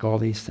we ask all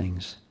these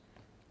things.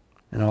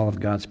 And all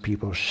of God's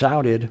people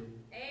shouted,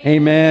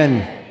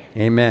 Amen.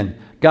 Amen.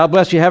 God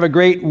bless you. Have a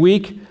great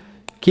week.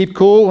 Keep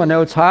cool. I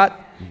know it's hot.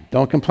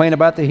 Don't complain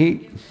about the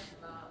heat.